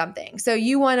to do something. So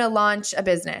you want to launch a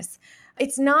business.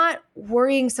 It's not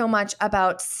worrying so much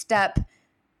about step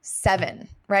 7,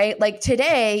 right? Like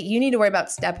today, you need to worry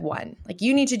about step 1. Like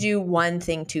you need to do one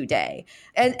thing today.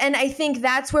 And I think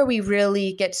that's where we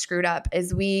really get screwed up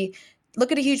is we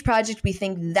look at a huge project, we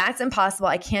think that's impossible,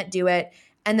 I can't do it.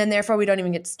 And then therefore we don't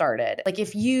even get started. Like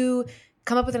if you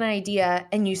come up with an idea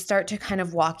and you start to kind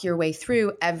of walk your way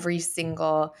through every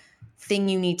single thing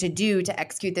you need to do to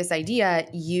execute this idea,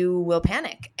 you will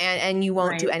panic and you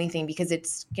won't do anything because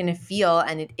it's going to feel,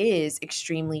 and it is,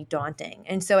 extremely daunting.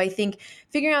 And so I think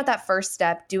figuring out that first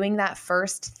step, doing that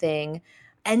first thing,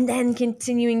 and then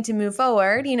continuing to move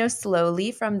forward,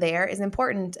 slowly from there is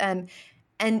important. And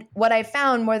And what I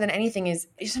found more than anything is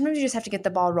sometimes you just have to get the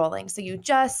ball rolling. So you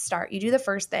just start, you do the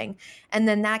first thing, and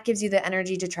then that gives you the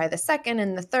energy to try the second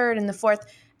and the third and the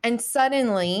fourth. And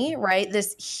suddenly, right,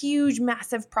 this huge,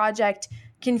 massive project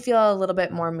can feel a little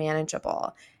bit more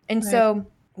manageable. And so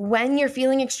when you're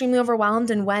feeling extremely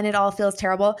overwhelmed and when it all feels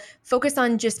terrible, focus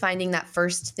on just finding that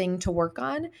first thing to work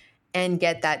on and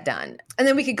get that done. And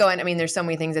then we could go in, I mean, there's so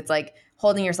many things. It's like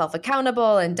holding yourself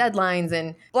accountable and deadlines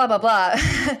and blah, blah, blah.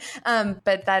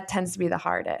 But that tends to be the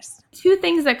hardest. Two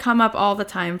things that come up all the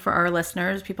time for our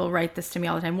listeners, people write this to me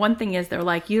all the time. One thing is they're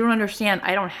like, you don't understand,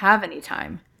 I don't have any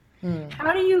time.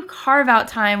 How do you carve out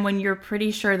time when you're pretty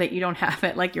sure that you don't have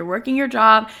it? Like you're working your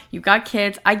job, you've got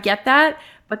kids. I get that,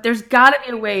 but there's got to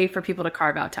be a way for people to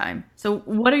carve out time. So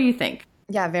what do you think?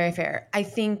 Yeah, very fair. I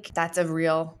think that's a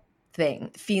real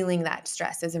thing. Feeling that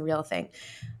stress is a real thing.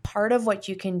 Part of what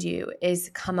you can do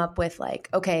is come up with like,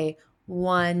 okay,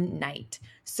 one night.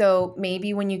 So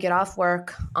maybe when you get off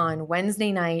work on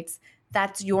Wednesday nights,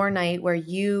 that's your night where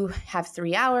you have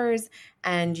 3 hours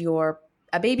and you're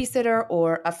a babysitter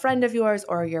or a friend of yours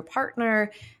or your partner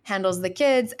handles the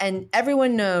kids, and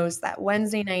everyone knows that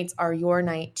Wednesday nights are your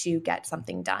night to get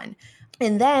something done.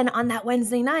 And then on that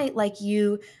Wednesday night, like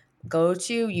you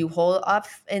hole up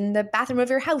in the bathroom of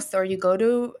your house, or you go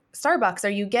to Starbucks, or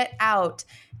you get out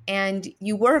and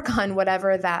you work on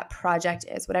whatever that project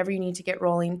is, whatever you need to get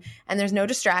rolling. And there's no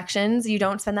distractions. You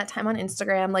don't spend that time on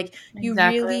Instagram. Like you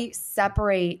really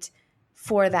separate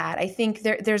for that. I think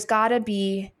there's got to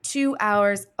be 2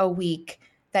 hours a week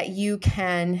that you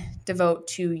can devote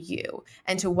to you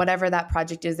and to whatever that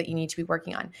project is that you need to be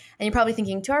working on. And you're probably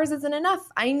thinking 2 hours isn't enough.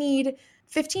 I need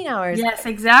 15 hours. Yes,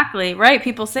 exactly. Right.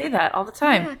 People say that all the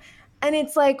time. Yeah. And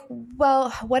it's like,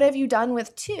 well, what have you done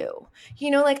with 2?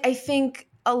 You know, like I think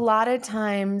a lot of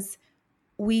times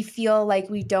we feel like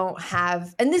we don't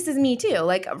have, and this is me too,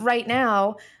 like right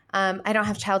now, I don't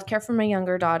have childcare for my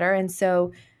younger daughter. And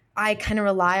so I kind of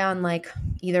rely on like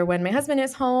either when my husband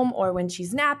is home or when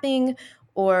she's napping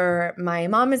or my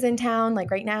mom is in town, like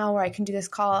right now where I can do this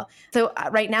call. So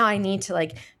right now I need to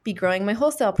like be growing my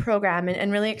wholesale program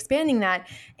and really expanding that.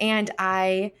 And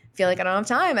I feel like I don't have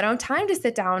time. I don't have time to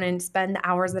sit down and spend the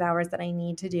hours and hours that I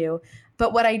need to do.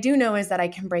 But what I do know is that I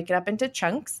can break it up into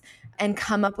chunks and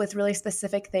come up with really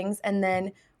specific things. And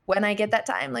then when I get that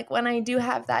time, like when I do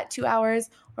have that 2 hours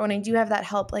or when I do have that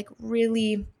help, like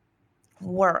really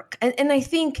work. And I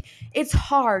think it's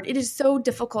hard. It is so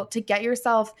difficult to get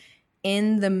yourself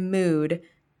in the mood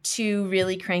to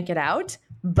really crank it out.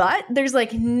 But there's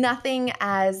like nothing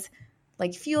as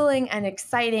like fueling and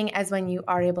exciting as when you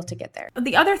are able to get there.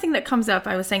 The other thing that comes up,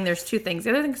 I was saying there's two things. The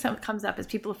other thing that comes up is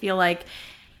people feel like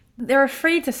they're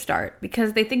afraid to start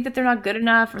because they think that they're not good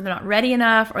enough or they're not ready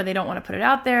enough or they don't want to put it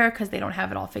out there because they don't have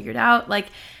it all figured out. Like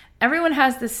everyone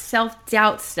has this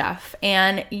self-doubt stuff,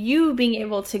 and you being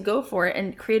able to go for it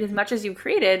and create as much as you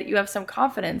created, you have some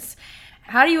confidence.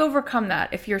 How do you overcome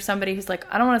that if you're somebody who's like,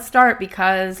 I don't want to start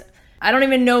because I don't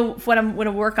even know if what I'm going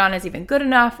to work on is even good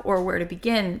enough or where to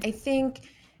begin? I think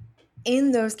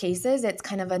in those cases, it's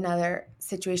kind of another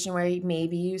situation where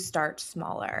maybe you start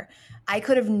smaller. I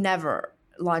could have never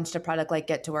launched a product like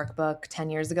Get to Workbook 10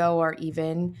 years ago or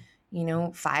even,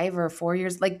 5 or 4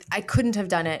 years. Like I couldn't have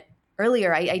done it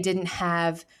earlier. I didn't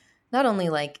have not only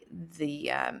like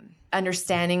the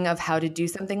understanding of how to do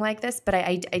something like this, but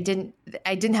I didn't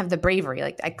have the bravery.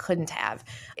 Like I couldn't have,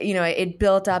 it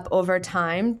built up over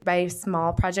time by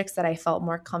small projects that I felt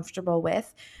more comfortable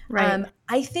with. Right.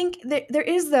 I think that there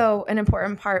is though an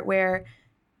important part where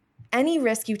any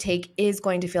risk you take is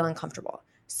going to feel uncomfortable.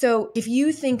 So if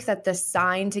you think that the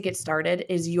sign to get started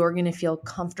is you're going to feel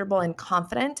comfortable and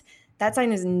confident, that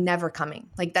sign is never coming.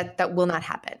 Like that will not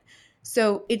happen.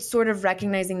 So it's sort of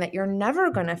recognizing that you're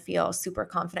never going to feel super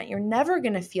confident. You're never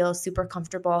going to feel super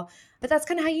comfortable. But that's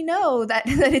kind of how you know that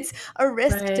it's a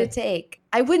risk to take.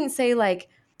 I wouldn't say like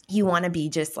you want to be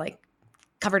just like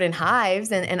covered in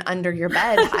hives and under your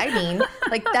bed hiding.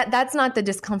 Like that's not the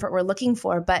discomfort we're looking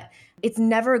for, but it's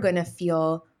never going to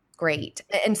feel great.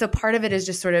 And so part of it is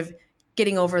just sort of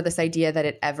getting over this idea that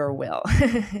it ever will.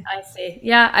 I see.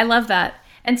 Yeah, I love that.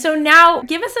 And so now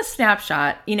give us a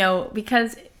snapshot,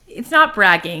 because it's not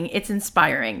bragging, it's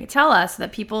inspiring. Tell us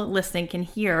that people listening can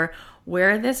hear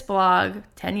where this blog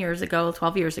 10 years ago,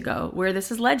 12 years ago, where this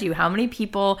has led you. How many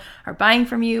people are buying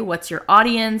from you? What's your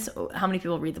audience? How many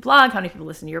people read the blog? How many people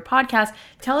listen to your podcast?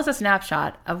 Tell us a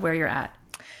snapshot of where you're at.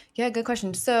 Yeah, good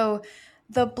question. So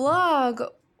the blog,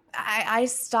 I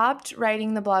stopped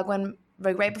writing the blog when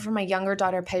right before my younger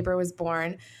daughter Piper was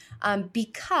born,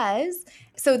 because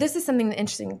so this is something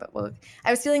interesting. But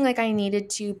I was feeling like I needed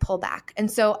to pull back, and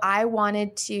so I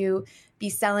wanted to be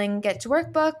selling Get to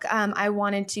Work book. I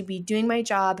wanted to be doing my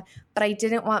job, but I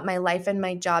didn't want my life and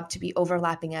my job to be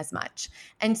overlapping as much.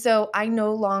 And so I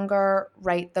no longer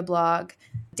write the blog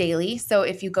daily. So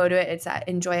if you go to it, it's at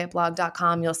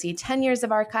enjoyitblog.com. You'll see 10 years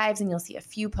of archives and you'll see a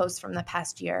few posts from the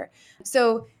past year.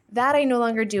 So that I no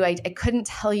longer do. I couldn't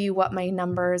tell you what my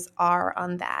numbers are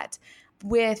on that.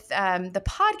 With the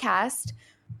podcast,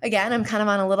 again, I'm kind of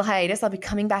on a little hiatus. I'll be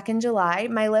coming back in July.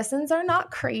 My listens are not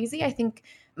crazy. I think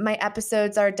my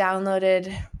episodes are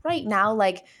downloaded right now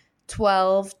like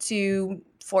 12 to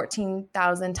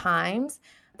 14,000 times,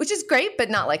 which is great, but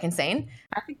not like insane.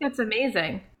 I think that's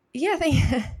amazing. Yeah.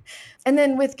 And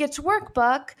then with Get to Work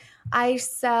book, I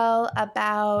sell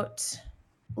about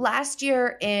last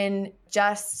year in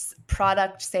just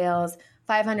product sales,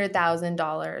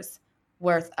 $500,000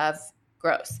 worth of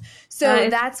gross. So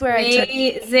that's where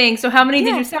amazing. So how many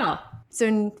did you sell?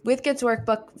 So with Get to Work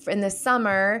book in the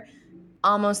summer,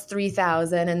 almost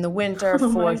 3,000, in the winter,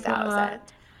 4,000.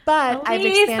 But I've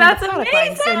expanded the product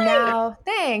line. So now,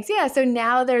 thanks. Yeah. So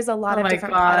now there's a lot of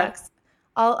different products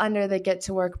all under the Get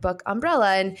to Work book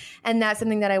umbrella. And that's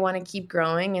something that I want to keep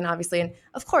growing. And obviously, and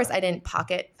of course, I didn't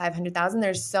pocket $500,000.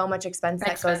 There's so much expense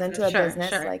that goes into a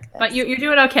business like this. But you're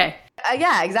doing okay.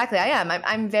 Yeah, exactly. I am.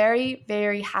 I'm very,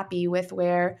 very happy with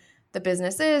where the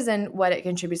business is and what it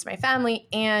contributes to my family.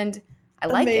 And I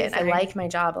like it. I like my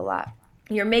job a lot.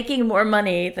 You're making more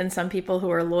money than some people who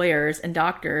are lawyers and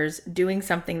doctors doing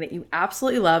something that you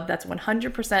absolutely love. That's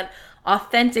 100%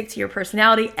 authentic to your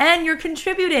personality, and you're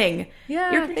contributing.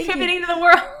 Yeah, you're contributing to the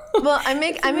world. Well, I'm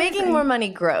making more money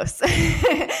gross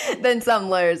than some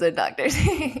lawyers and doctors.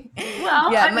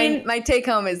 Well, yeah, my take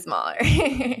home is smaller.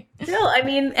 Still,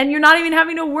 and you're not even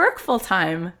having to work full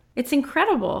time. It's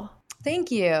incredible.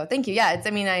 Thank you. Yeah,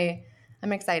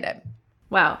 I'm excited.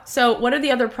 Wow. So, what are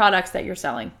the other products that you're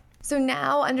selling? So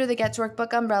now under the Get to Work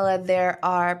book umbrella, there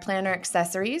are planner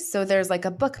accessories. So there's like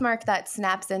a bookmark that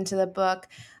snaps into the book.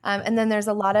 And then there's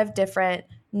a lot of different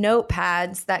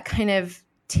notepads that kind of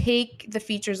take the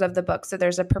features of the book. So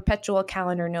there's a perpetual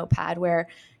calendar notepad where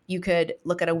you could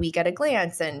look at a week at a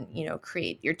glance and,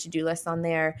 create your to-do list on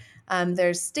there.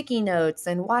 There's sticky notes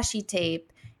and washi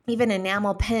tape, even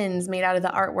enamel pins made out of the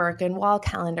artwork and wall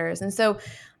calendars. And so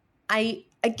I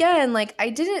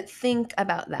didn't think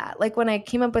about that. Like when I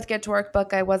came up with Get to Work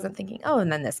book, I wasn't thinking,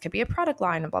 and then this could be a product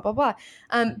line and blah, blah, blah.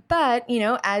 But,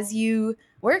 as you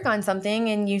work on something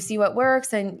and you see what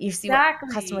works and you see what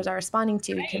customers are responding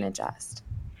to, you can adjust.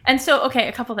 And so, okay,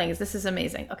 a couple things. This is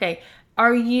amazing. Okay.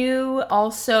 Are you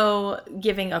also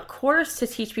giving a course to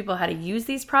teach people how to use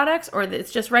these products, or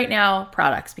it's just right now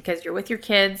products because you're with your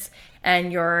kids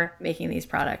and you're making these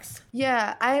products?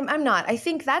 Yeah, I'm not. I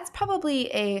think that's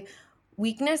probably a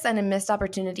weakness and a missed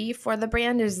opportunity for the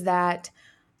brand, is that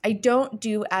I don't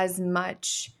do as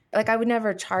much. Like I would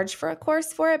never charge for a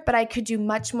course for it, but I could do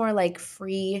much more like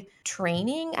free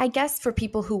training, I guess, for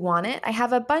people who want it. I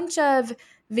have a bunch of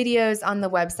videos on the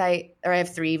website, or I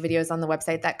have 3 videos on the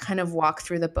website that kind of walk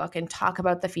through the book and talk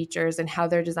about the features and how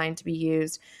they're designed to be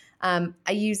used. I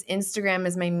use Instagram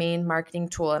as my main marketing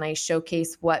tool, and I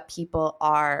showcase what people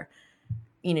are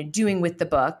doing with the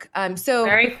book. So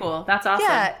very cool. That's awesome.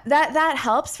 Yeah, that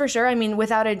helps for sure.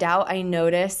 Without a doubt, I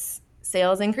notice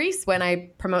sales increase when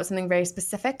I promote something very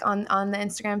specific on the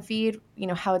Instagram feed,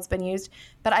 how it's been used.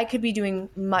 But I could be doing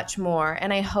much more.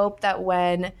 And I hope that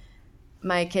when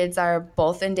my kids are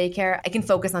both in daycare, I can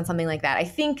focus on something like that. I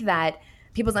think that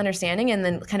people's understanding and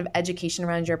then kind of education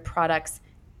around your products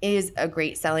is a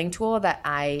great selling tool that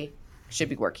I should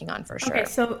be working on for sure. Okay,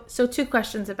 so 2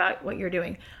 questions about what you're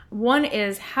doing. One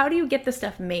is, how do you get the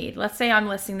stuff made? Let's say I'm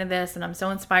listening to this and I'm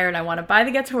so inspired, I want to buy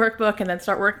the Get to Work book and then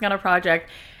start working on a project.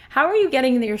 How are you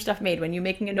getting your stuff made? When you're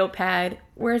making a notepad,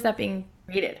 where is that being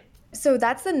created? So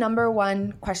that's the number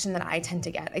one question that I tend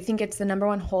to get. I think it's the number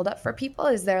one holdup for people,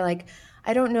 is they're like,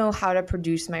 I don't know how to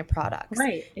produce my products.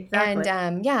 Right, exactly.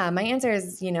 And my answer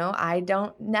is, I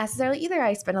don't necessarily either.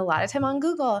 I spend a lot of time on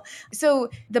Google. So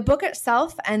the book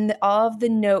itself and all of the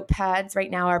notepads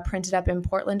right now are printed up in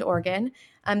Portland, Oregon.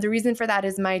 The reason for that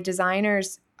is my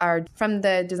designers are from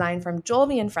the design from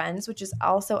Jolvi and Friends, which is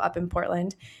also up in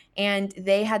Portland. And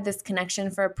they had this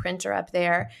connection for a printer up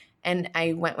there. And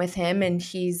I went with him, and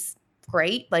he's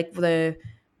great. Like the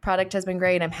product has been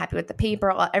great. I'm happy with the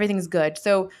paper. Everything's good.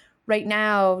 So right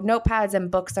now, notepads and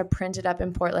books are printed up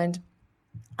in Portland.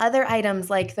 Other items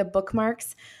like the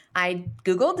bookmarks, I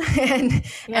Googled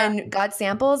and got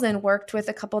samples and worked with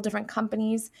a couple different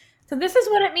companies So this is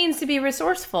what it means to be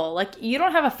resourceful. Like you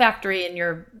don't have a factory in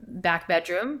your back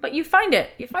bedroom, but you find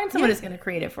it. You find someone who's going to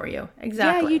create it for you.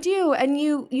 Exactly. Yeah, you do. And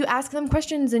you ask them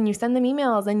questions and you send them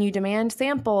emails and you demand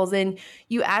samples and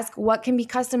you ask what can be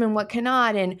custom and what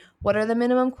cannot and what are the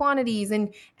minimum quantities.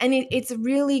 And it's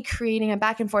really creating a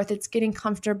back and forth. It's getting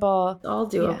comfortable. It's all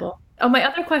doable. Yeah. Oh, my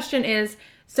other question is,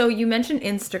 so you mentioned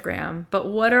Instagram, but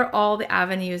what are all the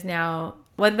avenues now?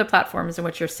 What are the platforms in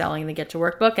which you're selling the Get to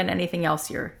Work book and anything else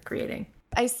you're creating?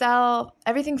 I sell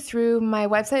everything through my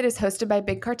website is hosted by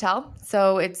Big Cartel.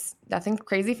 So it's nothing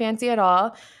crazy fancy at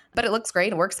all, but it looks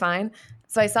great. It works fine.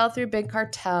 So I sell through Big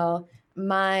Cartel.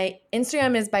 My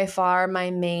Instagram is by far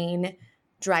my main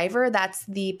driver. That's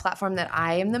the platform that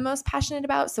I am the most passionate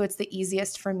about. So it's the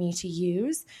easiest for me to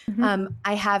use. Mm-hmm.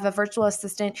 I have a virtual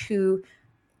assistant who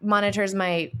monitors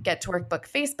my Get to Work book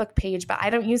Facebook page, but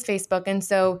I don't use Facebook. And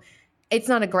so it's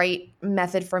not a great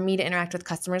method for me to interact with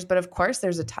customers, but of course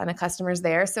there's a ton of customers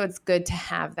there. So it's good to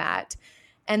have that.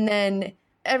 And then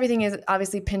everything is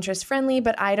obviously Pinterest friendly,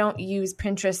 but I don't use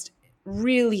Pinterest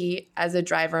really as a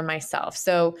driver myself.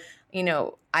 So,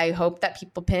 I hope that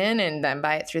people pin and then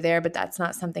buy it through there, but that's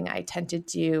not something I tend to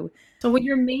do. So what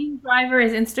your main driver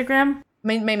is Instagram?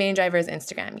 My main driver is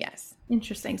Instagram, yes.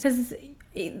 Interesting. Because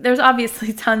there's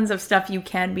obviously tons of stuff you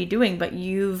can be doing, but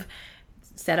you've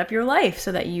set up your life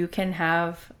so that you can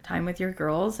have time with your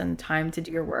girls and time to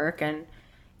do your work, and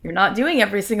you're not doing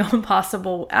every single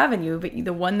possible avenue, but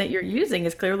the one that you're using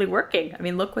is clearly working. I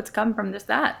mean, look what's come from just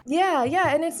that. Yeah.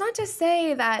 And it's not to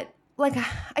say that, like,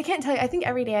 I can't tell you, I think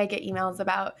every day I get emails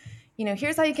about,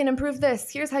 here's how you can improve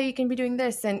this, here's how you can be doing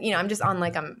this. And, I'm just on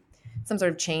like some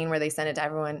sort of chain where they send it to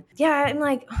everyone. Yeah, I'm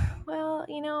like, well,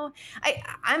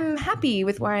 I'm happy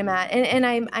with where I'm at. And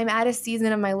I'm at a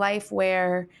season of my life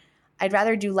where I'd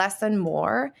rather do less than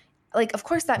more. Like, of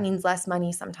course, that means less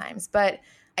money sometimes, but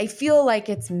I feel like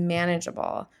it's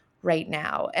manageable right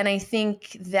now. And I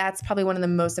think that's probably one of the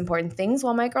most important things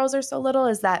while my girls are so little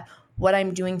is that what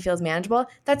I'm doing feels manageable.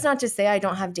 That's not to say I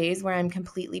don't have days where I'm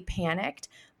completely panicked,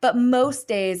 but most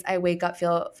days I wake up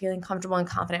feeling comfortable and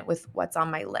confident with what's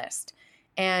on my list.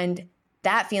 And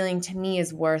that feeling to me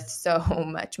is worth so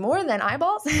much more than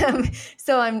eyeballs.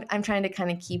 So I'm trying to kind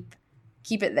of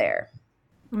keep it there.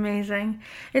 Amazing.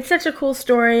 It's such a cool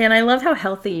story, and I love how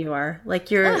healthy you are. Like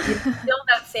you're still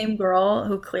that same girl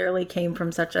who clearly came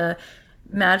from such a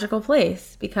magical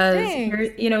place because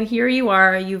here you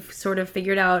are, you've sort of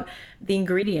figured out the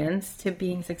ingredients to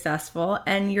being successful,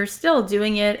 and you're still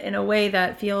doing it in a way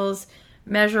that feels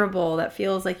measurable, that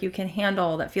feels like you can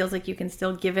handle, that feels like you can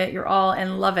still give it your all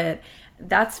and love it.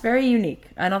 That's very unique.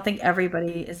 I don't think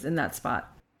everybody is in that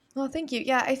spot. Well, thank you.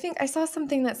 Yeah, I think I saw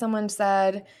something that someone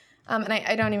said, and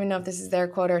I don't even know if this is their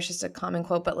quote or it's just a common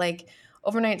quote, but like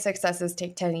overnight successes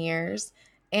take 10 years.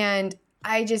 And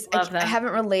I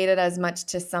haven't related as much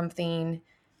to something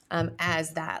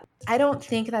as that. I don't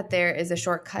think that there is a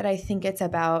shortcut. I think it's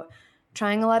about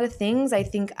trying a lot of things. I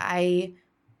think I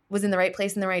was in the right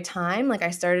place in the right time. Like I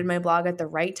started my blog at the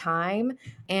right time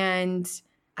and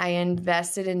I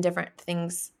invested in different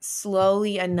things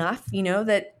slowly enough,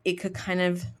 that it could kind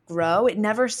of grow. It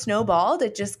never snowballed.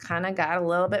 It just kind of got a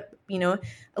little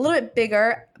bit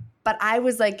bigger, but I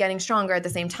was like getting stronger at the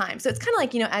same time. So it's kind of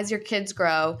like, as your kids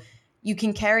grow, you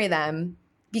can carry them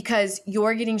because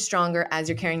you're getting stronger as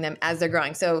you're carrying them as they're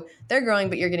growing. So they're growing,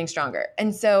 but you're getting stronger.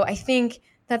 And so I think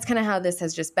that's kind of how this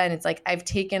has just been. It's like I've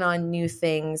taken on new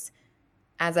things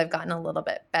as I've gotten a little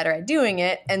bit better at doing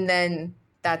it. And then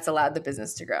that's allowed the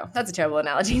business to grow. That's a terrible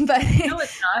analogy, but no,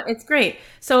 it's not. It's great.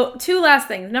 So 2 last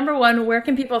things. Number 1, where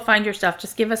can people find your stuff?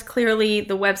 Just give us clearly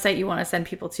the website you want to send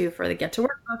people to for the Get to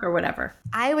Work book or whatever.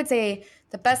 I would say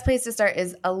the best place to start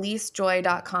is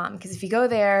elisejoy.com because if you go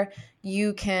there,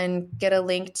 you can get a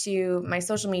link to my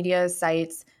social media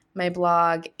sites, my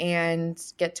blog, and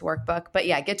Get to Work book. But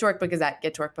yeah, Get to Work book is at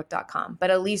gettoworkbook.com.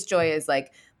 But Elise Joy is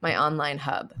like my online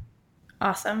hub.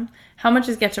 Awesome. How much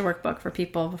is Get to Work book for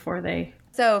people before they...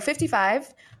 So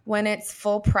 $55 when it's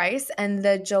full price, and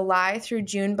the July through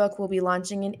June book will be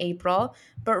launching in April.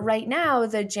 But right now,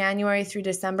 the January through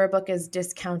December book is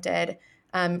discounted.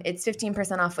 It's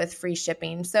 15% off with free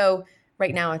shipping. So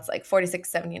right now it's like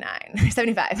 $46.79,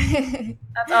 $75.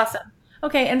 That's awesome.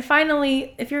 Okay, and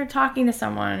finally, if you're talking to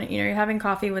someone, you're having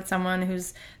coffee with someone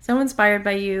who's so inspired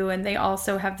by you, and they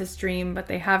also have this dream, but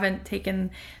they haven't taken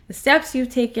the steps you've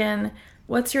taken,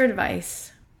 what's your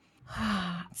advice?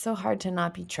 It's so hard to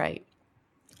not be trite.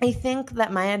 I think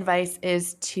that my advice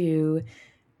is to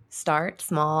start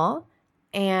small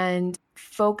and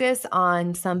focus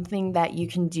on something that you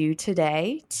can do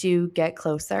today to get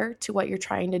closer to what you're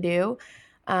trying to do.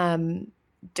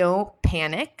 don't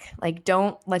panic, like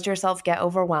don't let yourself get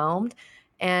overwhelmed,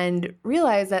 and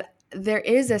realize that there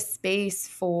is a space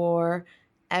for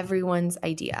everyone's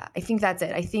idea. I think that's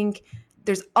it. I think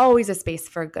there's always a space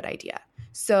for a good idea.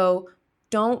 So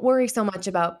don't worry so much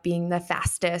about being the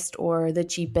fastest or the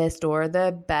cheapest or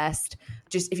the best.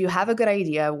 Just if you have a good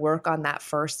idea, work on that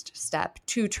first step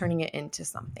to turning it into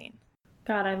something.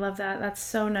 God, I love that. That's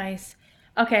so nice.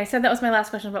 Okay, I said that was my last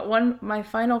question, but my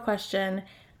final question,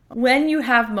 when you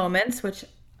have moments, which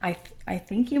I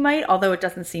think you might, although it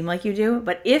doesn't seem like you do,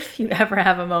 but if you ever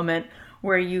have a moment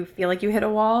where you feel like you hit a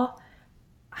wall,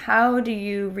 how do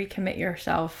you recommit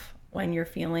yourself when you're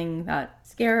feeling that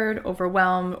scared,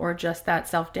 overwhelmed, or just that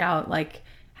self-doubt? Like,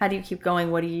 how do you keep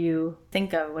going? What do you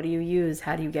think of? What do you use?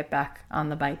 How do you get back on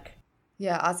the bike?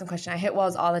 Yeah, awesome question. I hit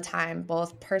walls all the time,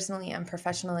 both personally and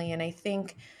professionally. And I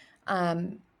think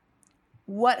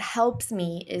what helps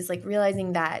me is like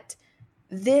realizing that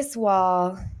this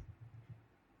wall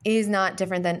is not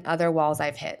different than other walls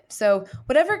I've hit. So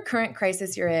whatever current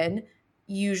crisis you're in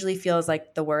usually feels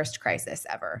like the worst crisis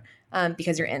ever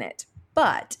because you're in it.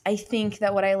 But I think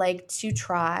that what I like to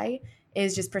try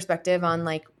is just perspective on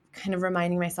like kind of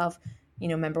reminding myself,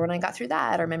 remember when I got through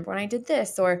that, or remember when I did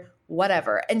this, or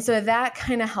whatever. And so that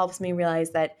kind of helps me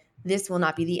realize that this will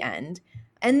not be the end.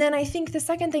 And then I think the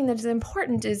second thing that is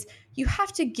important is you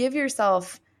have to give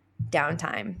yourself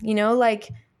downtime. Like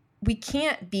we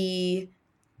can't be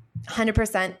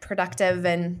 100% productive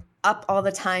and up all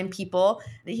the time people.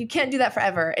 You can't do that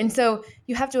forever. And so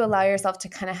you have to allow yourself to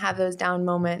kind of have those down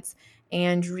moments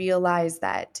and realize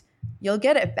that you'll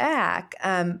get it back.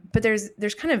 But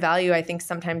there's kind of value, I think,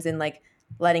 sometimes in like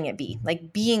letting it be.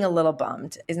 Like being a little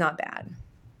bummed is not bad.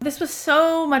 This was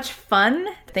so much fun.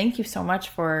 Thank you so much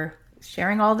for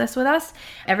sharing all this with us.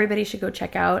 Everybody should go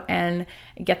check out and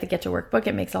get the Get to Work book.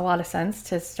 It makes a lot of sense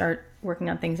to start working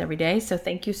on things every day. So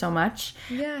thank you so much.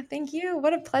 Yeah, thank you.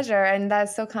 What a pleasure. And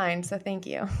that's so kind. So thank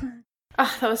you.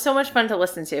 Oh, that was so much fun to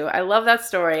listen to. I love that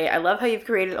story. I love how you've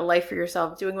created a life for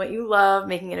yourself, doing what you love,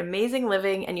 making an amazing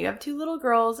living, and you have 2 little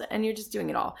girls and you're just doing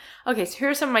it all. Okay, so here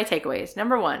are some of my takeaways.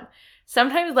 Number 1,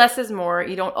 sometimes less is more.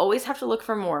 You don't always have to look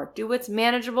for more. Do what's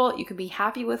manageable. You can be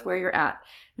happy with where you're at.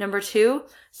 Number 2,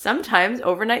 sometimes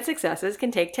overnight successes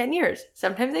can take 10 years.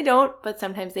 Sometimes they don't, but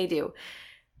sometimes they do.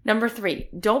 Number 3,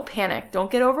 don't panic. Don't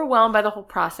get overwhelmed by the whole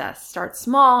process. Start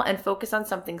small and focus on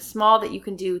something small that you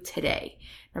can do today.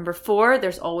 Number 4,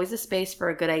 there's always a space for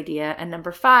a good idea. And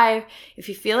number 5, if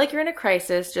you feel like you're in a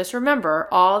crisis, just remember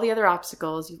all the other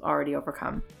obstacles you've already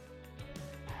overcome.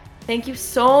 Thank you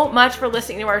so much for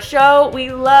listening to our show.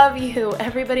 We love you.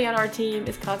 Everybody on our team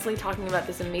is constantly talking about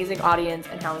this amazing audience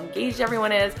and how engaged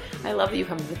everyone is. I love that you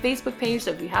come to the Facebook page.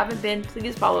 So if you haven't been,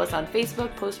 please follow us on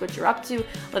Facebook, post what you're up to.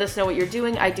 Let us know what you're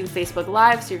doing. I do Facebook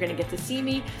Live, so you're going to get to see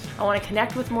me. I want to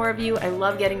connect with more of you. I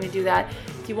love getting to do that.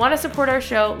 If you want to support our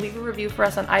show, leave a review for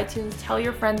us on iTunes. Tell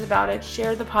your friends about it.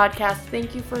 Share the podcast.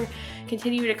 Thank you for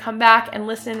continue to come back and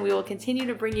listen. We will continue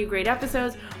to bring you great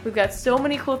episodes. We've got so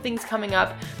many cool things coming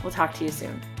up. We'll talk to you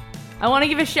soon. I want to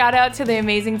give a shout out to the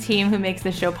amazing team who makes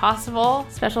this show possible.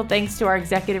 Special thanks to our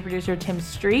executive producer, Tim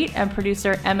Street, and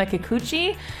producer, Emma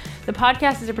Kikuchi. The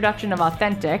podcast is a production of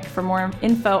Authentic. For more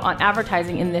info on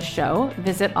advertising in this show,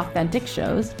 visit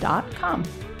AuthenticShows.com.